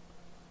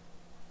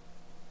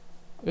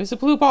 It was a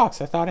blue box.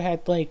 I thought it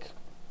had, like,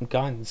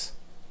 guns.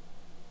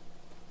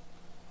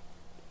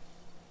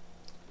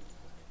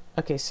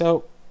 Okay,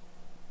 so,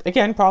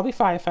 again, probably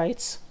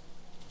firefights.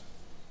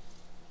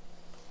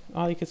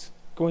 I think it's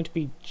going to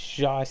be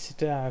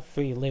just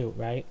free loot,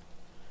 right?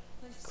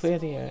 Clear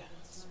the air.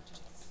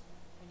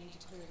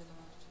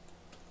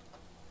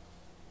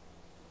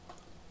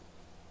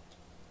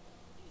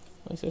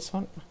 What's this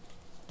one?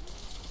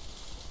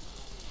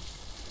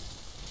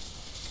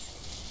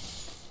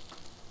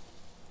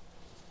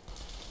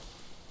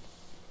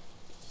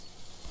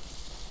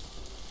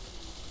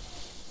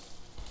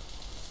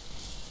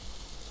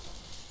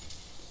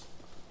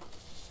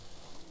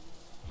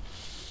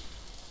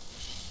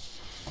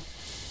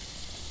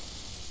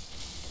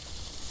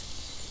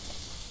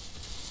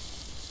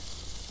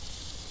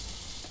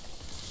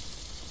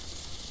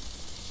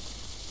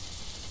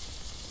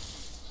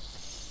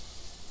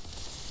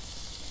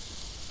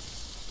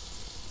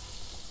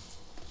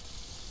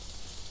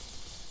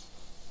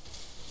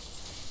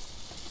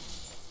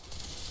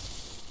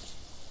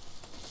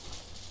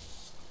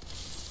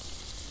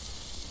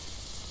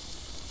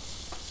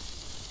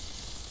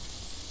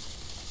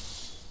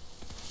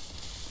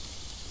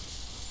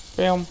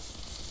 Boom.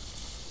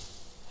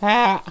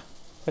 Ha!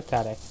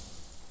 Pathetic.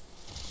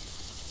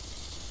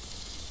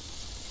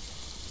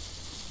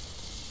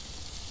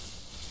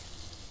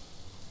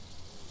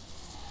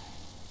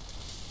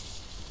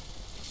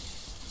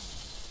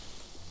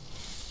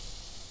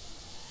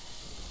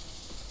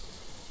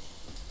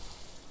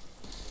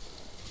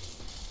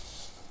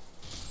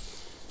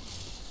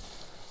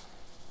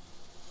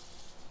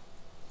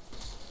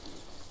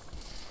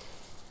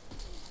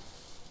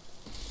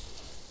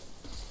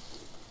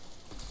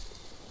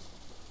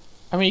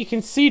 I mean, you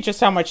can see just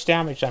how much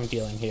damage I'm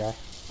dealing here.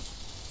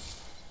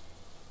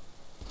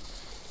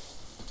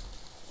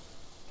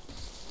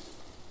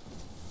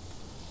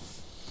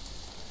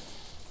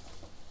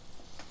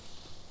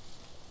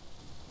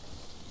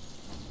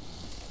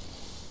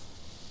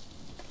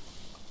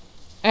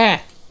 Eh.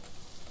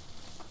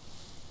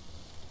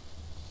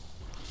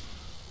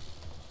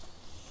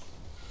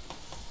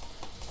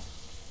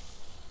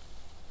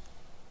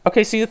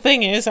 Okay, see, the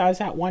thing is, I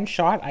was at one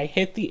shot, I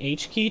hit the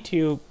H key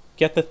to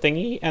get the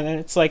thingy, and then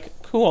it's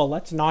like, cool,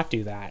 let's not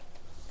do that.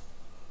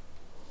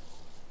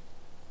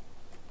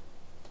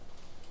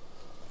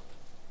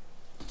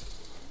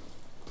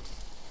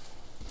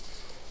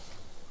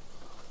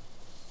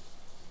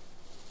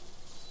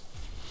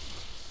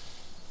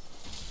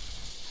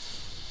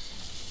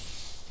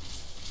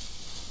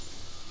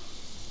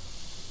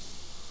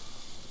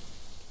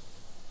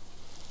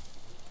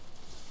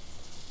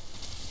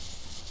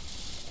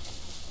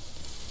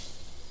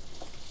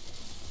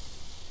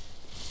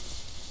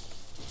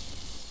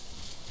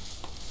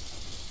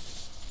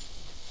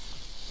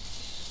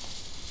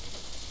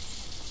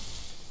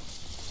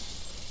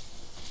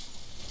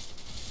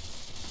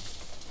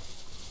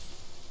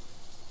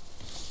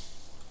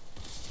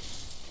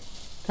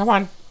 Come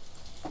on.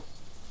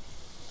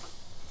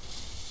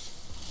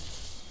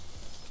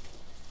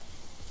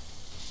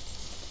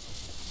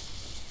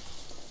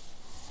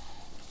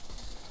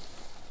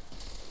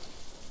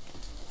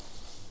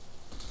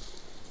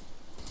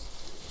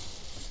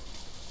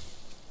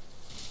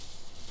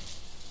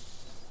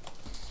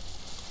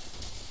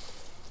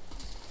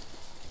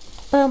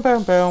 Boom,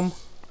 boom, boom.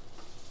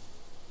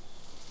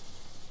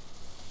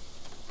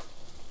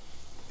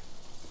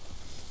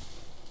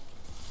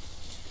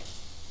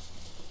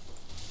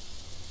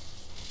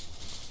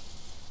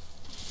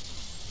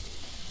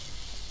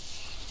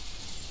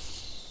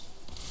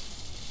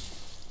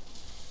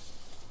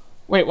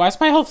 Wait, why is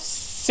my health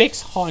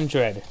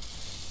 600?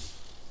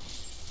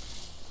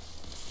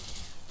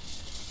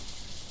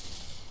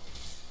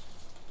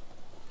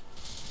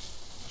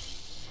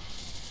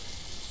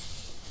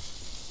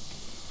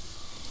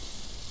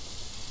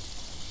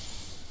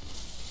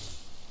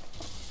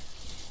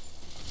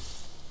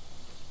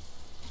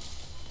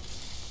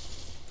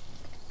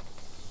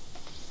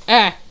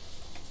 Eh!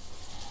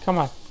 Come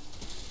on.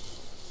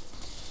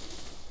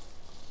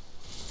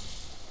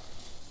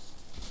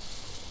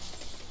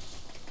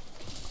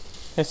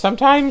 And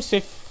sometimes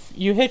if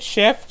you hit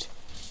shift,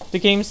 the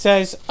game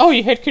says, oh,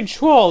 you hit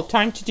control,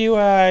 time to do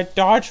a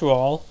dodge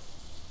roll.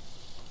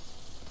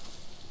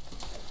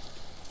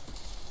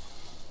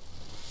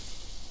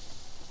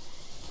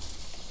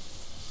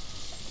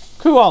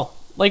 Cool.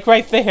 Like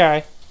right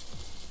there.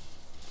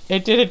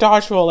 It did a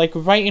dodge roll, like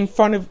right in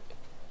front of,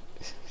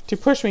 to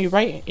push me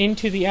right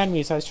into the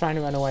enemies I was trying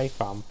to run away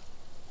from.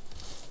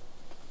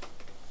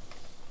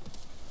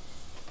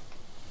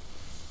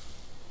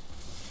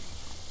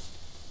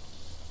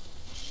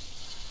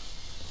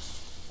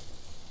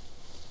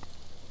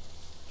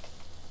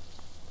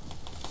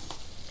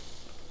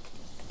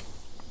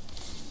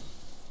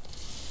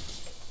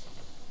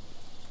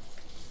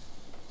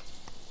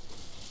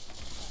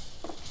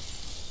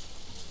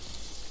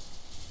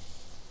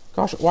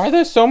 Gosh, why are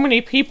there so many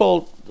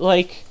people,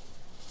 like,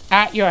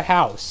 at your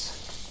house?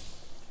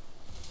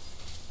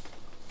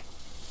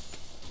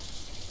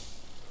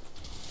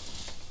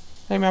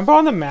 I remember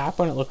on the map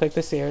when it looked like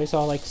this area is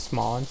all, like,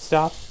 small and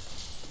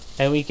stuff.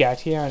 And we get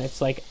here and it's,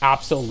 like,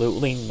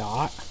 absolutely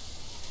not.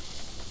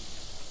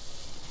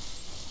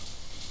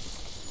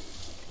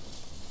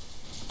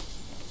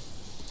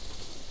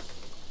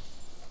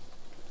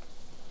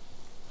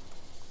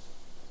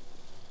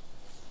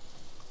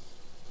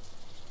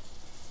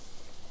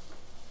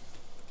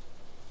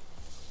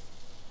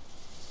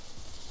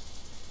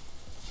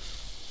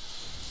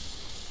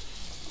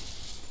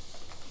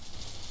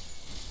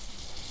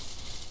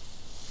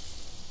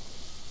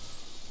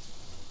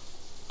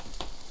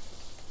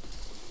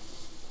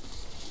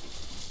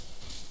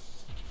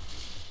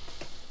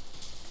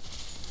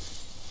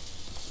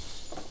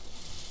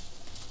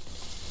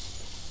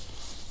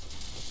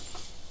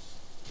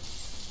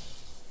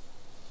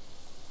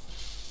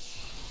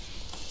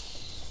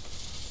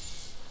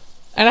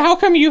 And how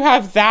come you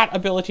have that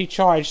ability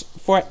charged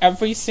for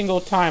every single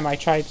time I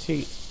try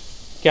to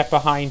get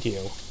behind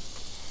you?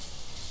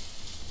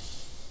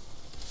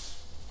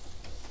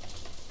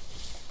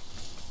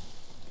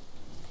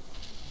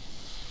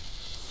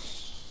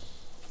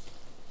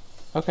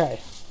 Okay.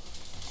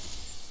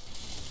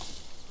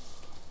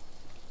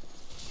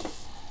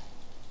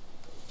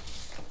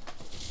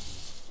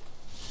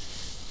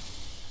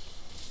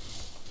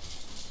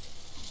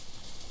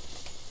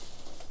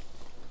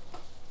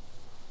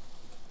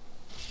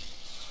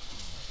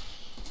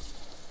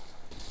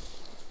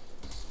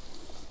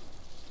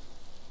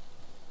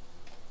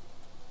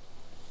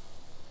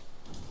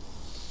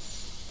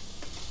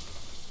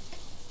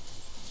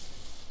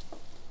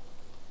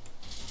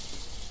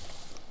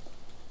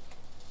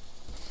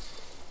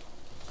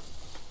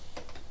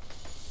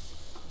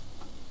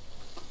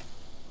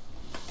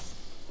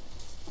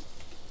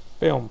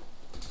 Boom.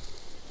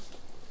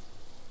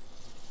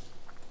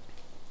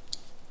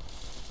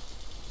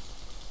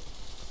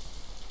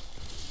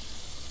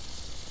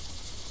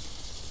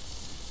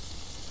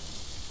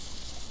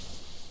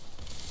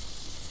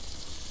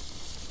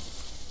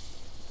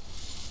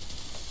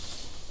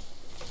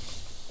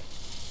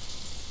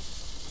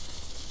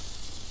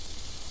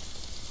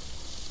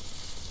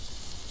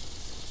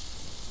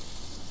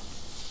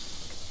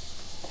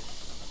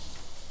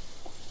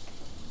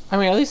 I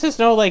mean, at least there's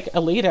no, like,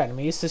 elite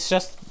enemies. It's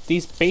just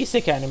these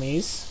basic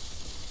enemies.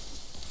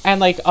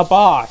 And, like, a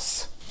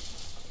boss.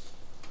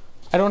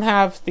 I don't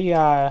have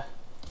the,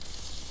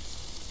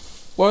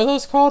 what are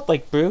those called?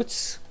 Like,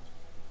 brutes?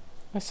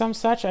 Or some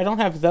such? I don't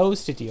have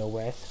those to deal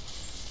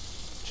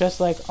with. Just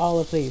like all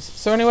of these.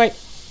 So anyway,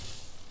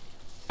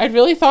 I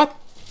really thought...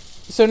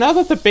 So now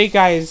that the big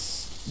guy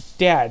is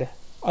dead,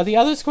 are the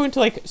others going to,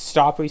 like,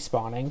 stop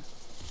respawning?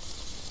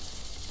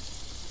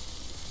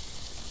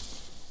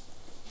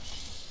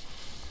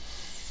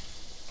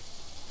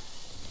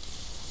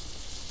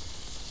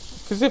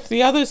 Because if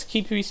the others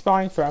keep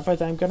respawning forever,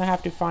 then I'm going to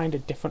have to find a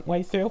different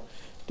way through.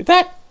 Did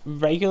that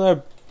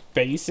regular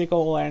basic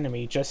old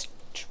enemy just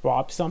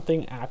drop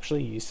something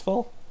actually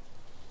useful?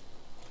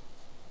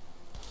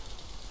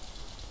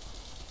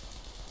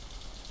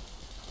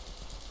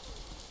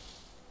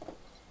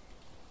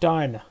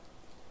 Done.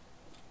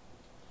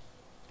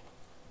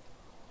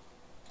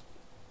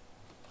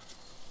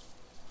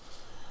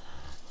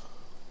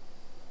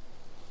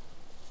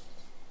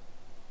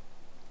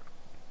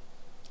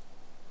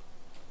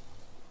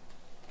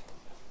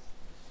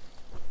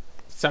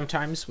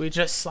 Sometimes we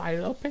just slide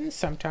it open,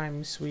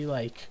 sometimes we,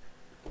 like,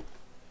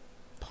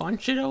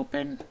 punch it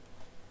open.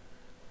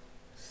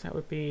 So that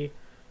would be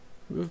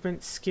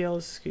movement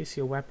skills, increase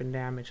your weapon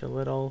damage a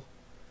little,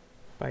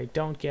 but I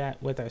don't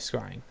get with our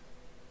scrying.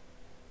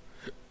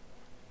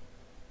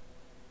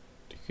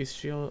 Decrease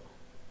shield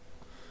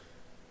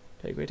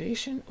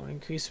degradation or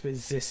increase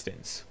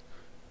resistance.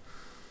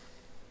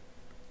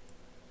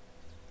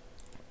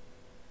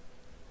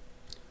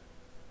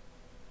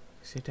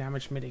 See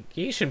damage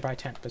mitigation by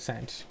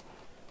 10%.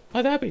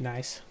 Oh, that'd be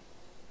nice.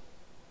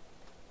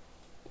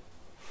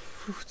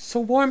 It's so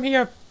warm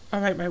here.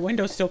 Alright, my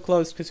window's still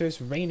closed because it's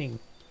raining.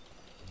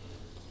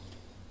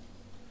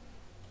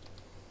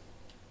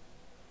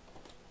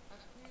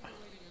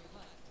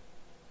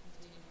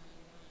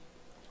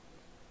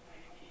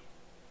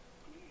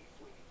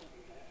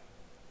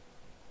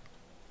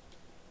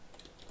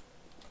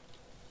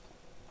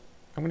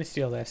 I'm gonna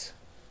steal this.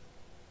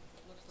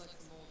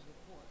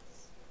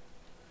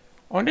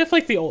 I wonder if,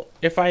 like, the old,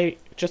 if I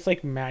just,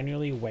 like,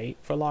 manually wait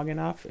for long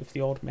enough, if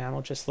the old man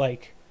will just,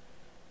 like,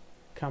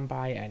 come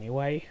by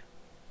anyway.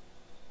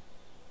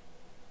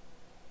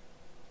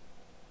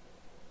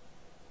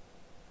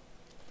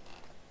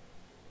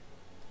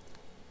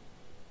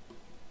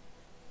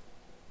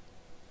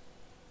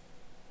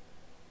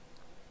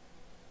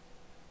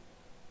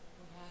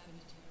 What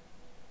happened to you?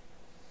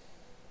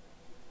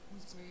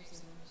 Whose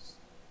graves are those?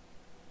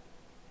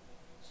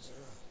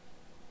 Sarah.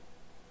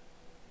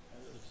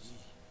 Melody.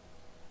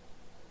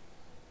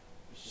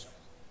 Michelle.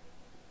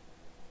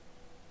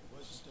 It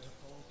wasn't their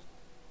fault.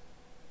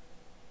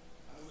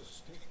 I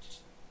was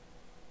picked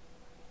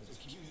as a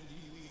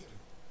community leader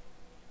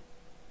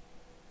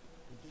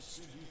to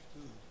distribute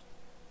food.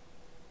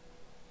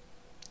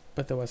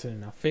 But there wasn't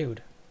enough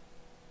food.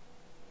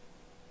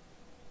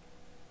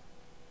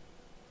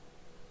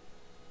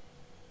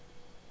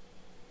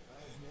 I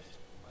admit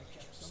I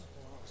kept some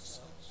for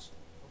ourselves,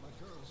 for my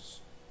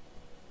girls.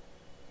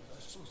 Was I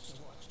supposed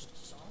to watch them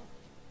starve?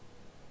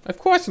 Of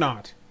course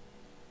not.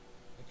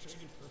 I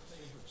traded for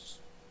favors.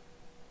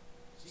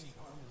 Seemed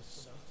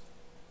harmless enough.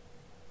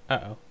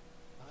 Uh-oh.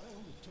 I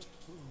only took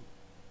food.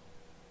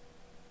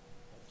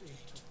 But they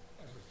took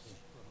everything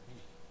from me.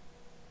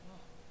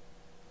 Oh.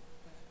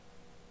 But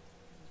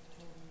you've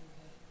told me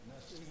that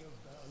Nothing of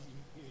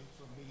value here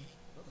from me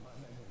but my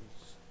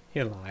memories.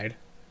 He lied.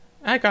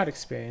 I got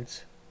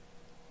experience.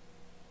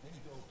 Then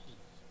go, please.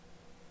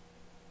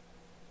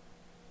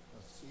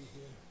 I'll stay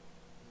here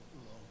a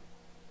little longer.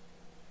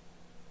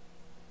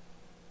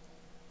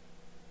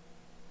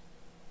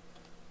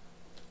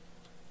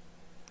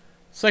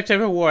 Select a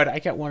reward. I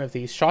get one of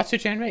these. Shots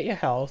regenerate your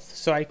health,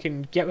 so I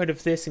can get rid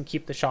of this and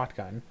keep the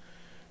shotgun.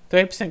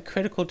 30%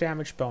 critical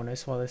damage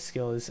bonus while this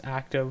skill is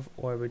active,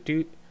 or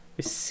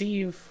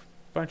receive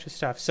a bunch of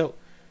stuff. So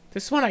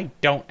this one I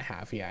don't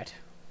have yet.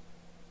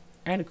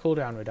 And a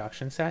cooldown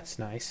reduction, so that's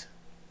nice.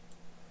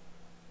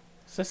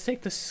 So let's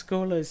take the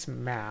Scholar's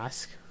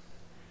Mask.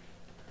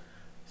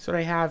 So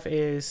what I have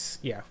is,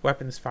 yeah,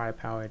 weapons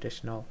firepower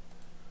additional.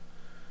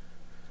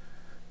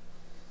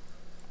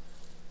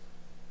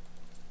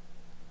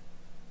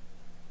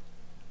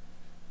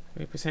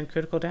 %,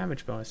 critical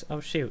damage bonus. Oh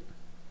shoot.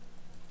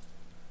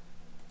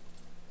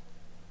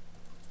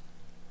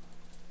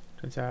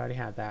 Turns out I already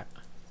had that.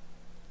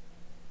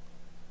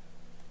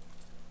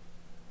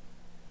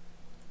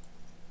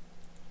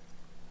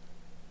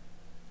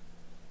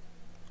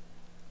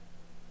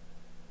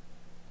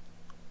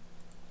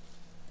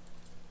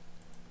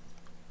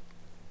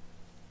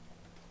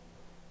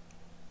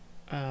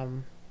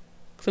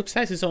 Clip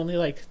size is only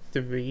like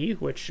 3,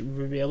 which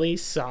really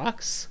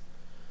sucks.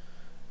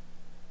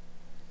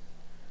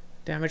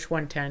 Damage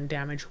 110,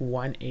 damage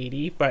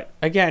 180. But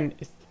again,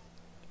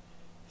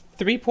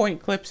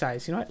 3-point clip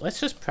size. You know what? Let's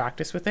just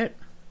practice with it.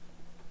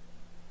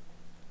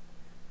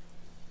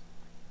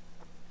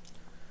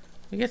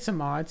 We get some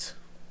mods.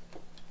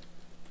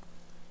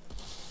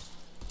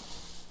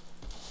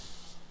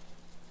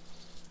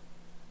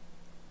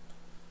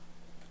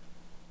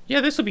 Yeah,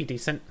 this will be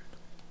decent.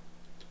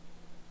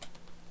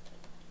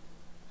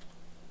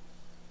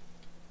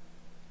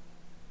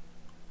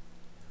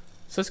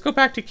 So let's go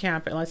back to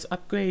camp and let's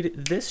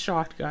upgrade this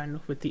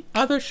shotgun with the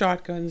other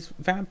shotgun's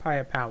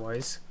vampire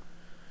powers.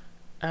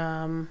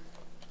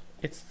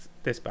 It's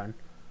this button.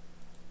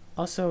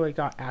 Also, I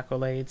got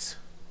accolades.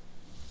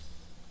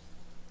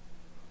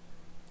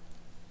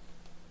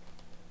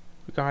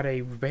 We got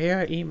a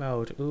rare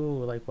emote.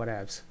 Ooh, like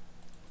whatevs.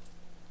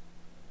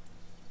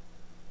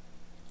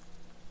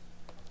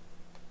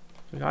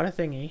 We got a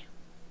thingy.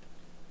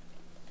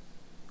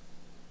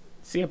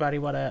 See ya, buddy.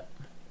 What up?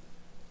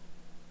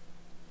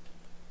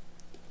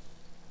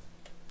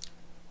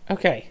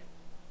 Okay.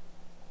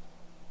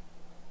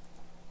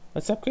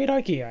 Let's upgrade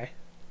our gear.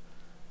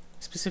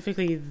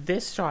 Specifically,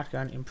 this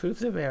shotgun. Improve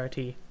the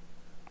rarity.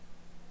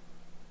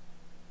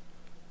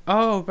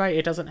 Oh, right.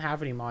 It doesn't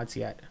have any mods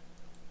yet.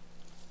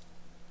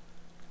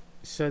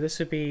 So this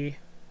would be...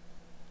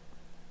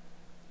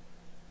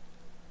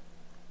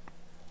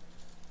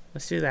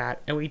 Let's do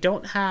that. And we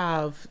don't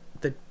have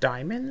the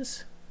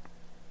diamonds.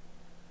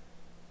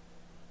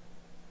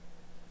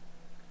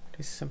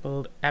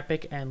 Disassembled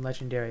epic and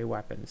legendary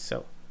weapons.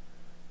 So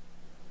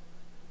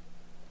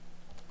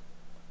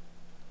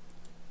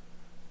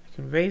I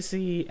can raise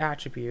the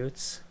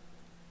attributes.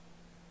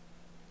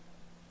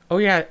 Oh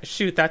yeah,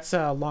 shoot, that's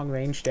long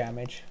range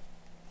damage.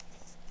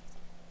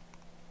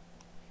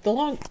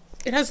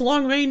 It has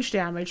long range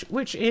damage,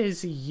 which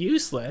is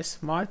useless.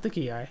 Mod the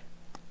gear.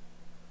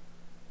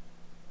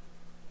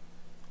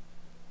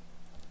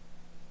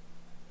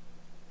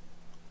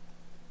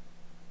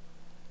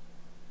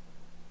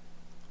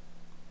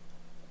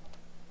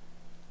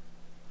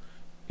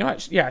 You know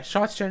what? Yeah,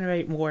 shots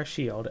generate more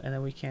shield, and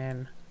then we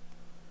can...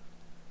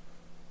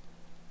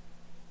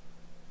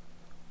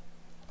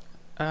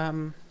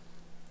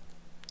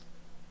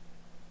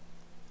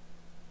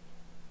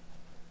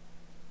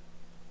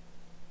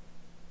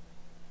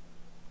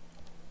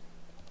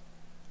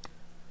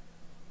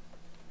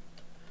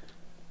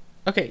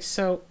 Okay,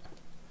 so...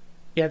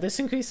 Yeah, this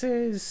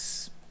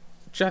increases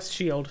just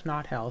shield,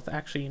 not health.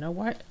 Actually, you know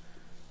what?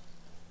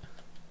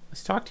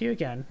 Let's talk to you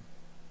again.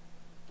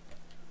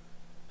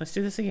 Let's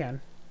do this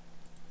again.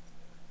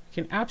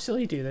 We can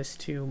absolutely do this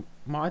to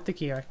mod the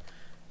gear.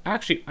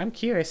 Actually, I'm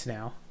curious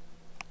now.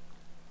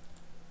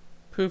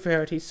 Prove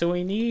rarity. So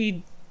we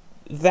need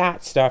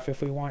that stuff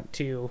if we want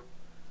to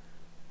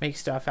make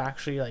stuff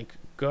actually, like,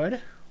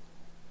 good.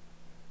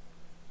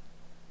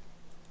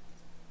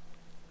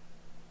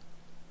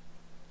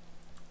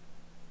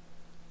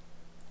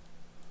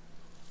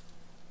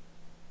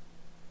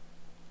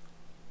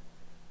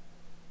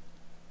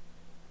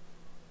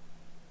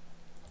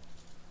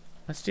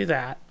 Let's do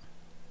that.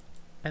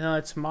 And then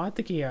let's mod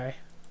the gear.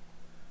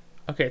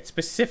 Okay, it's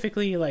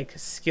specifically like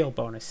skill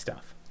bonus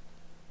stuff.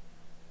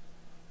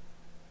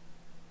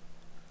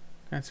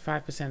 That's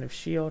 5% of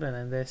shield, and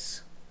then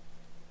this.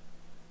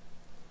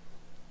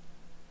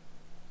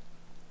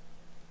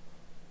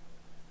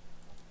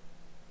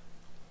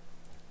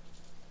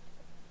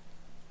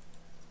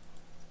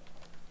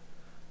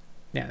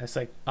 Yeah, there's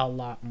like a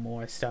lot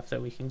more stuff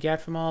that we can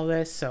get from all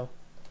this, so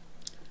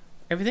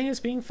everything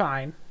is being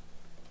fine.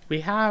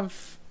 We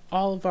have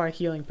all of our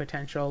healing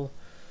potential.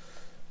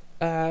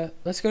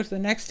 Let's go to the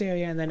next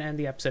area and then end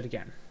the episode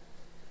again.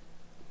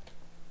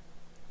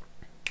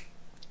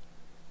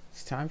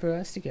 It's time for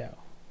us to go.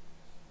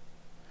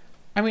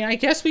 I mean, I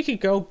guess we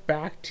could go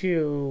back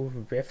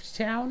to Rift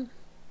Town.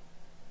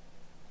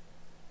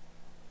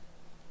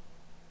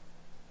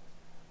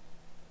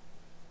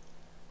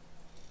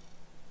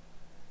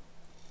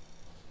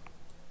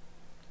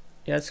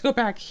 Yeah, let's go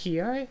back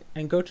here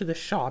and go to the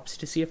shops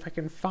to see if I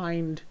can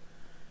find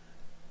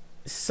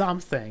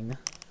something.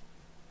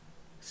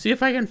 See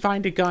if I can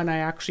find a gun I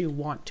actually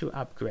want to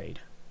upgrade.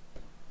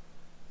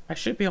 I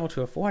should be able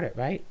to afford it,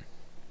 right?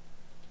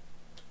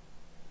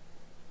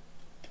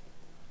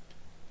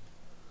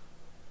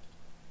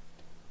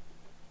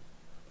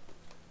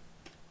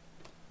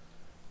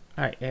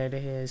 Alright, it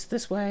is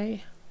this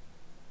way.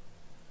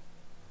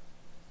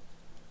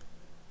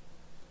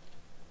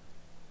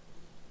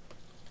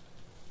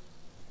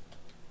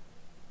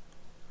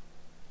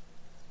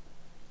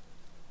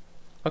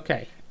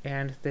 Okay,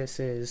 and this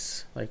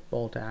is like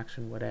bolt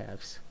action,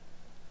 whatevs.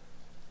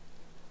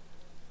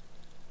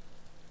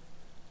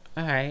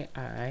 Alright,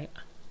 alright.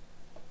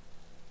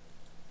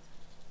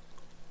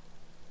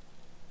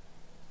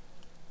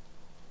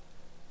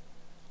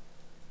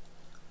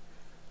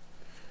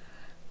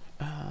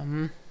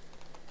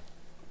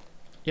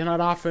 You're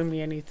not offering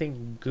me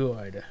anything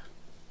good.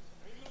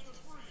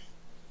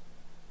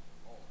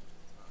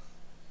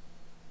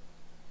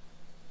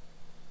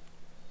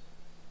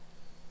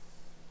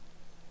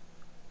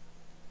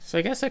 So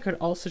I guess I could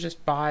also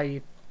just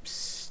buy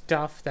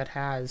stuff that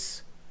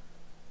has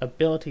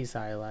abilities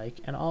I like,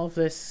 and all of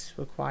this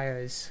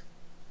requires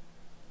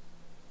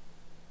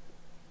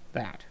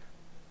that.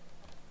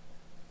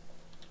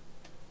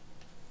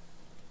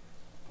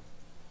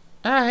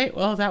 Alright,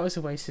 well that was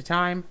a waste of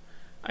time.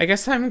 I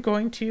guess I'm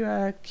going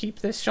to keep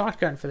this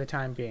shotgun for the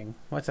time being.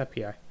 What's up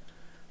here?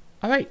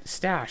 Alright,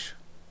 stash.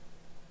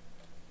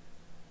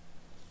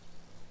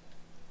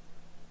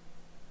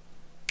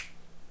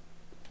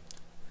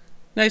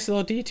 Nice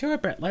little detour,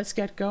 but let's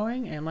get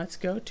going and let's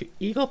go to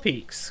Eagle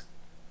Peaks.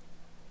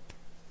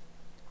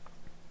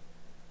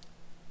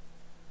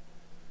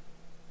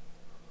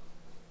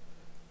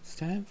 It's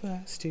time for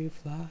us to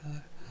fly.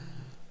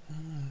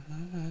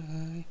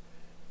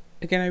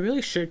 Again, I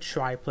really should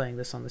try playing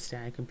this on the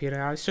stand computer.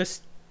 I was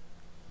just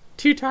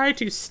too tired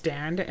to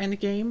stand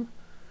endgame,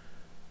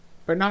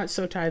 but not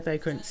so tired that I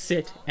couldn't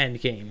sit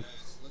endgame.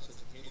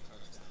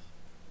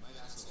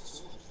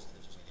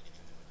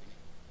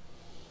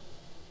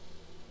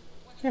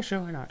 Yeah,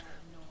 sure, why not?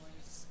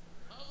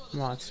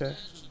 Monster.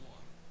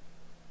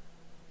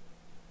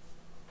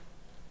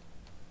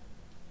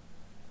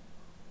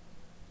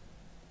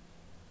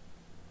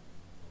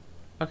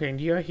 Okay, and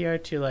you're here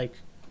to, like,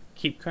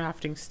 keep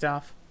crafting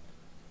stuff.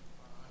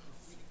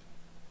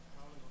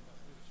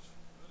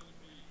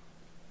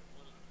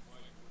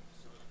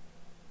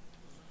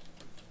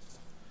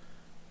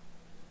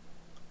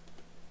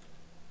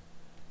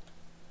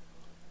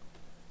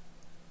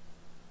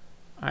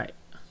 Alright.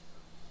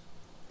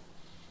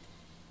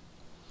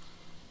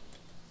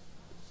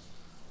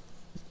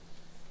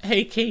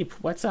 Hey, Keep,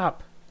 what's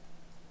up?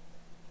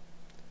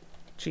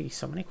 Gee,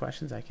 so many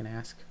questions I can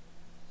ask.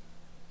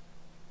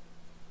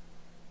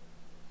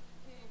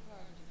 Cable car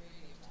to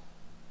radio tower.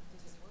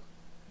 Does it work?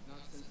 Not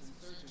since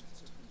insurgents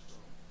took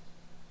control.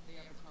 They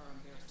have a car on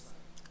their side.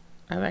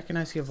 I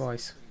recognize your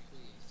voice.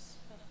 Pretty please.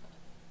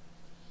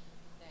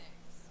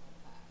 Thanks. I'll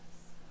pass.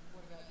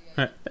 What about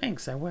the other?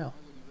 Thanks, I will.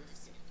 I wouldn't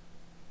risk it.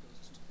 It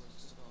goes too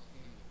close to the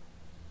volcano.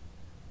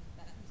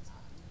 That seems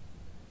odd.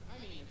 I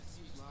mean, it's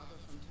used lava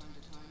from time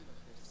to time, but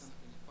there's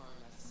something far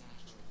less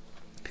natural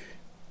looking.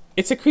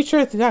 It's a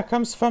creature that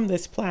comes from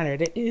this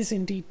planet. It is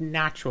indeed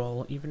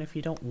natural, even if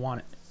you don't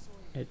want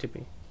it to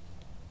be.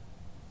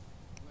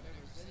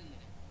 Whatever's in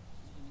there,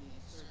 even the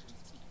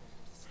insurgents keep their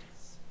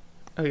distance.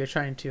 Oh, you're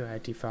trying to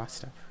defrost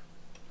stuff.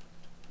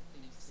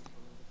 Things sit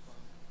below the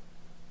fog,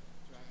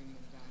 dragging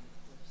them down the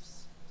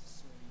cliffs,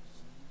 soaring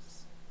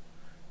flames.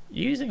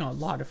 You're using a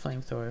lot of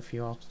flamethrower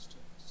fuel. Just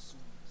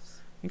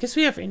consumes. I guess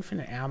we have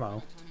infinite ammo. By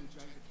the time we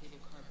drag the cable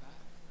car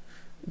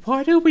back,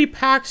 Why do we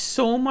pack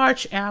so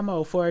much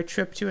ammo for a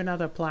trip to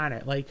another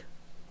planet? Like,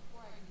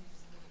 Before I can use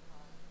this cable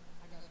car,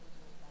 I gotta go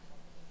deal with that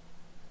volcano.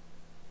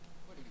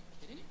 what are you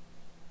kidding?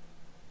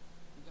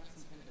 You got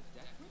some kind of a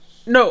death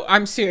wish? no,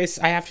 I'm serious.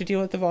 I have to deal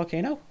with the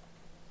volcano?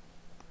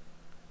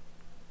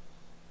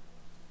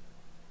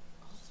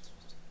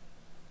 Altered.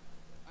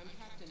 I'm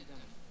Captain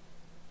Dunn.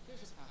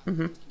 There's a path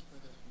Mhm. taking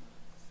further from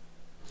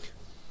us.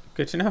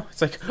 Good to know.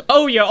 It's like,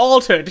 oh, you're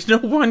altered. No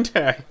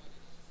wonder.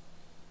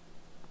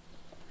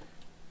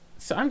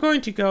 So I'm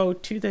going to go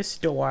to this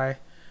door,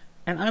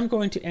 and I'm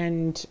going to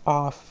end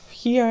off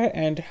here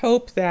and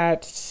hope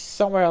that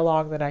somewhere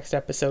along the next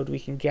episode we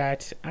can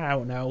get, I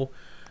don't know,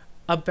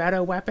 a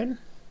better weapon.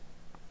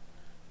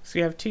 So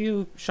we have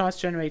 2 shots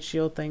generate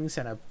shield things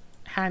and a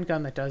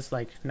handgun that does,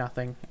 like,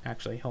 nothing.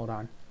 Actually, hold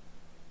on.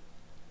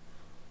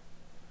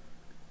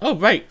 Oh,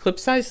 right. Clip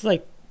size is,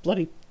 like,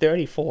 bloody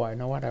 34.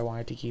 No wonder I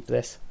wanted to keep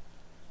this.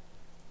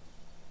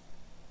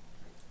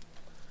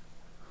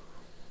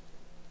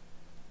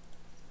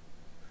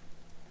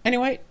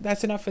 Anyway,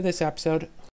 that's enough for this episode.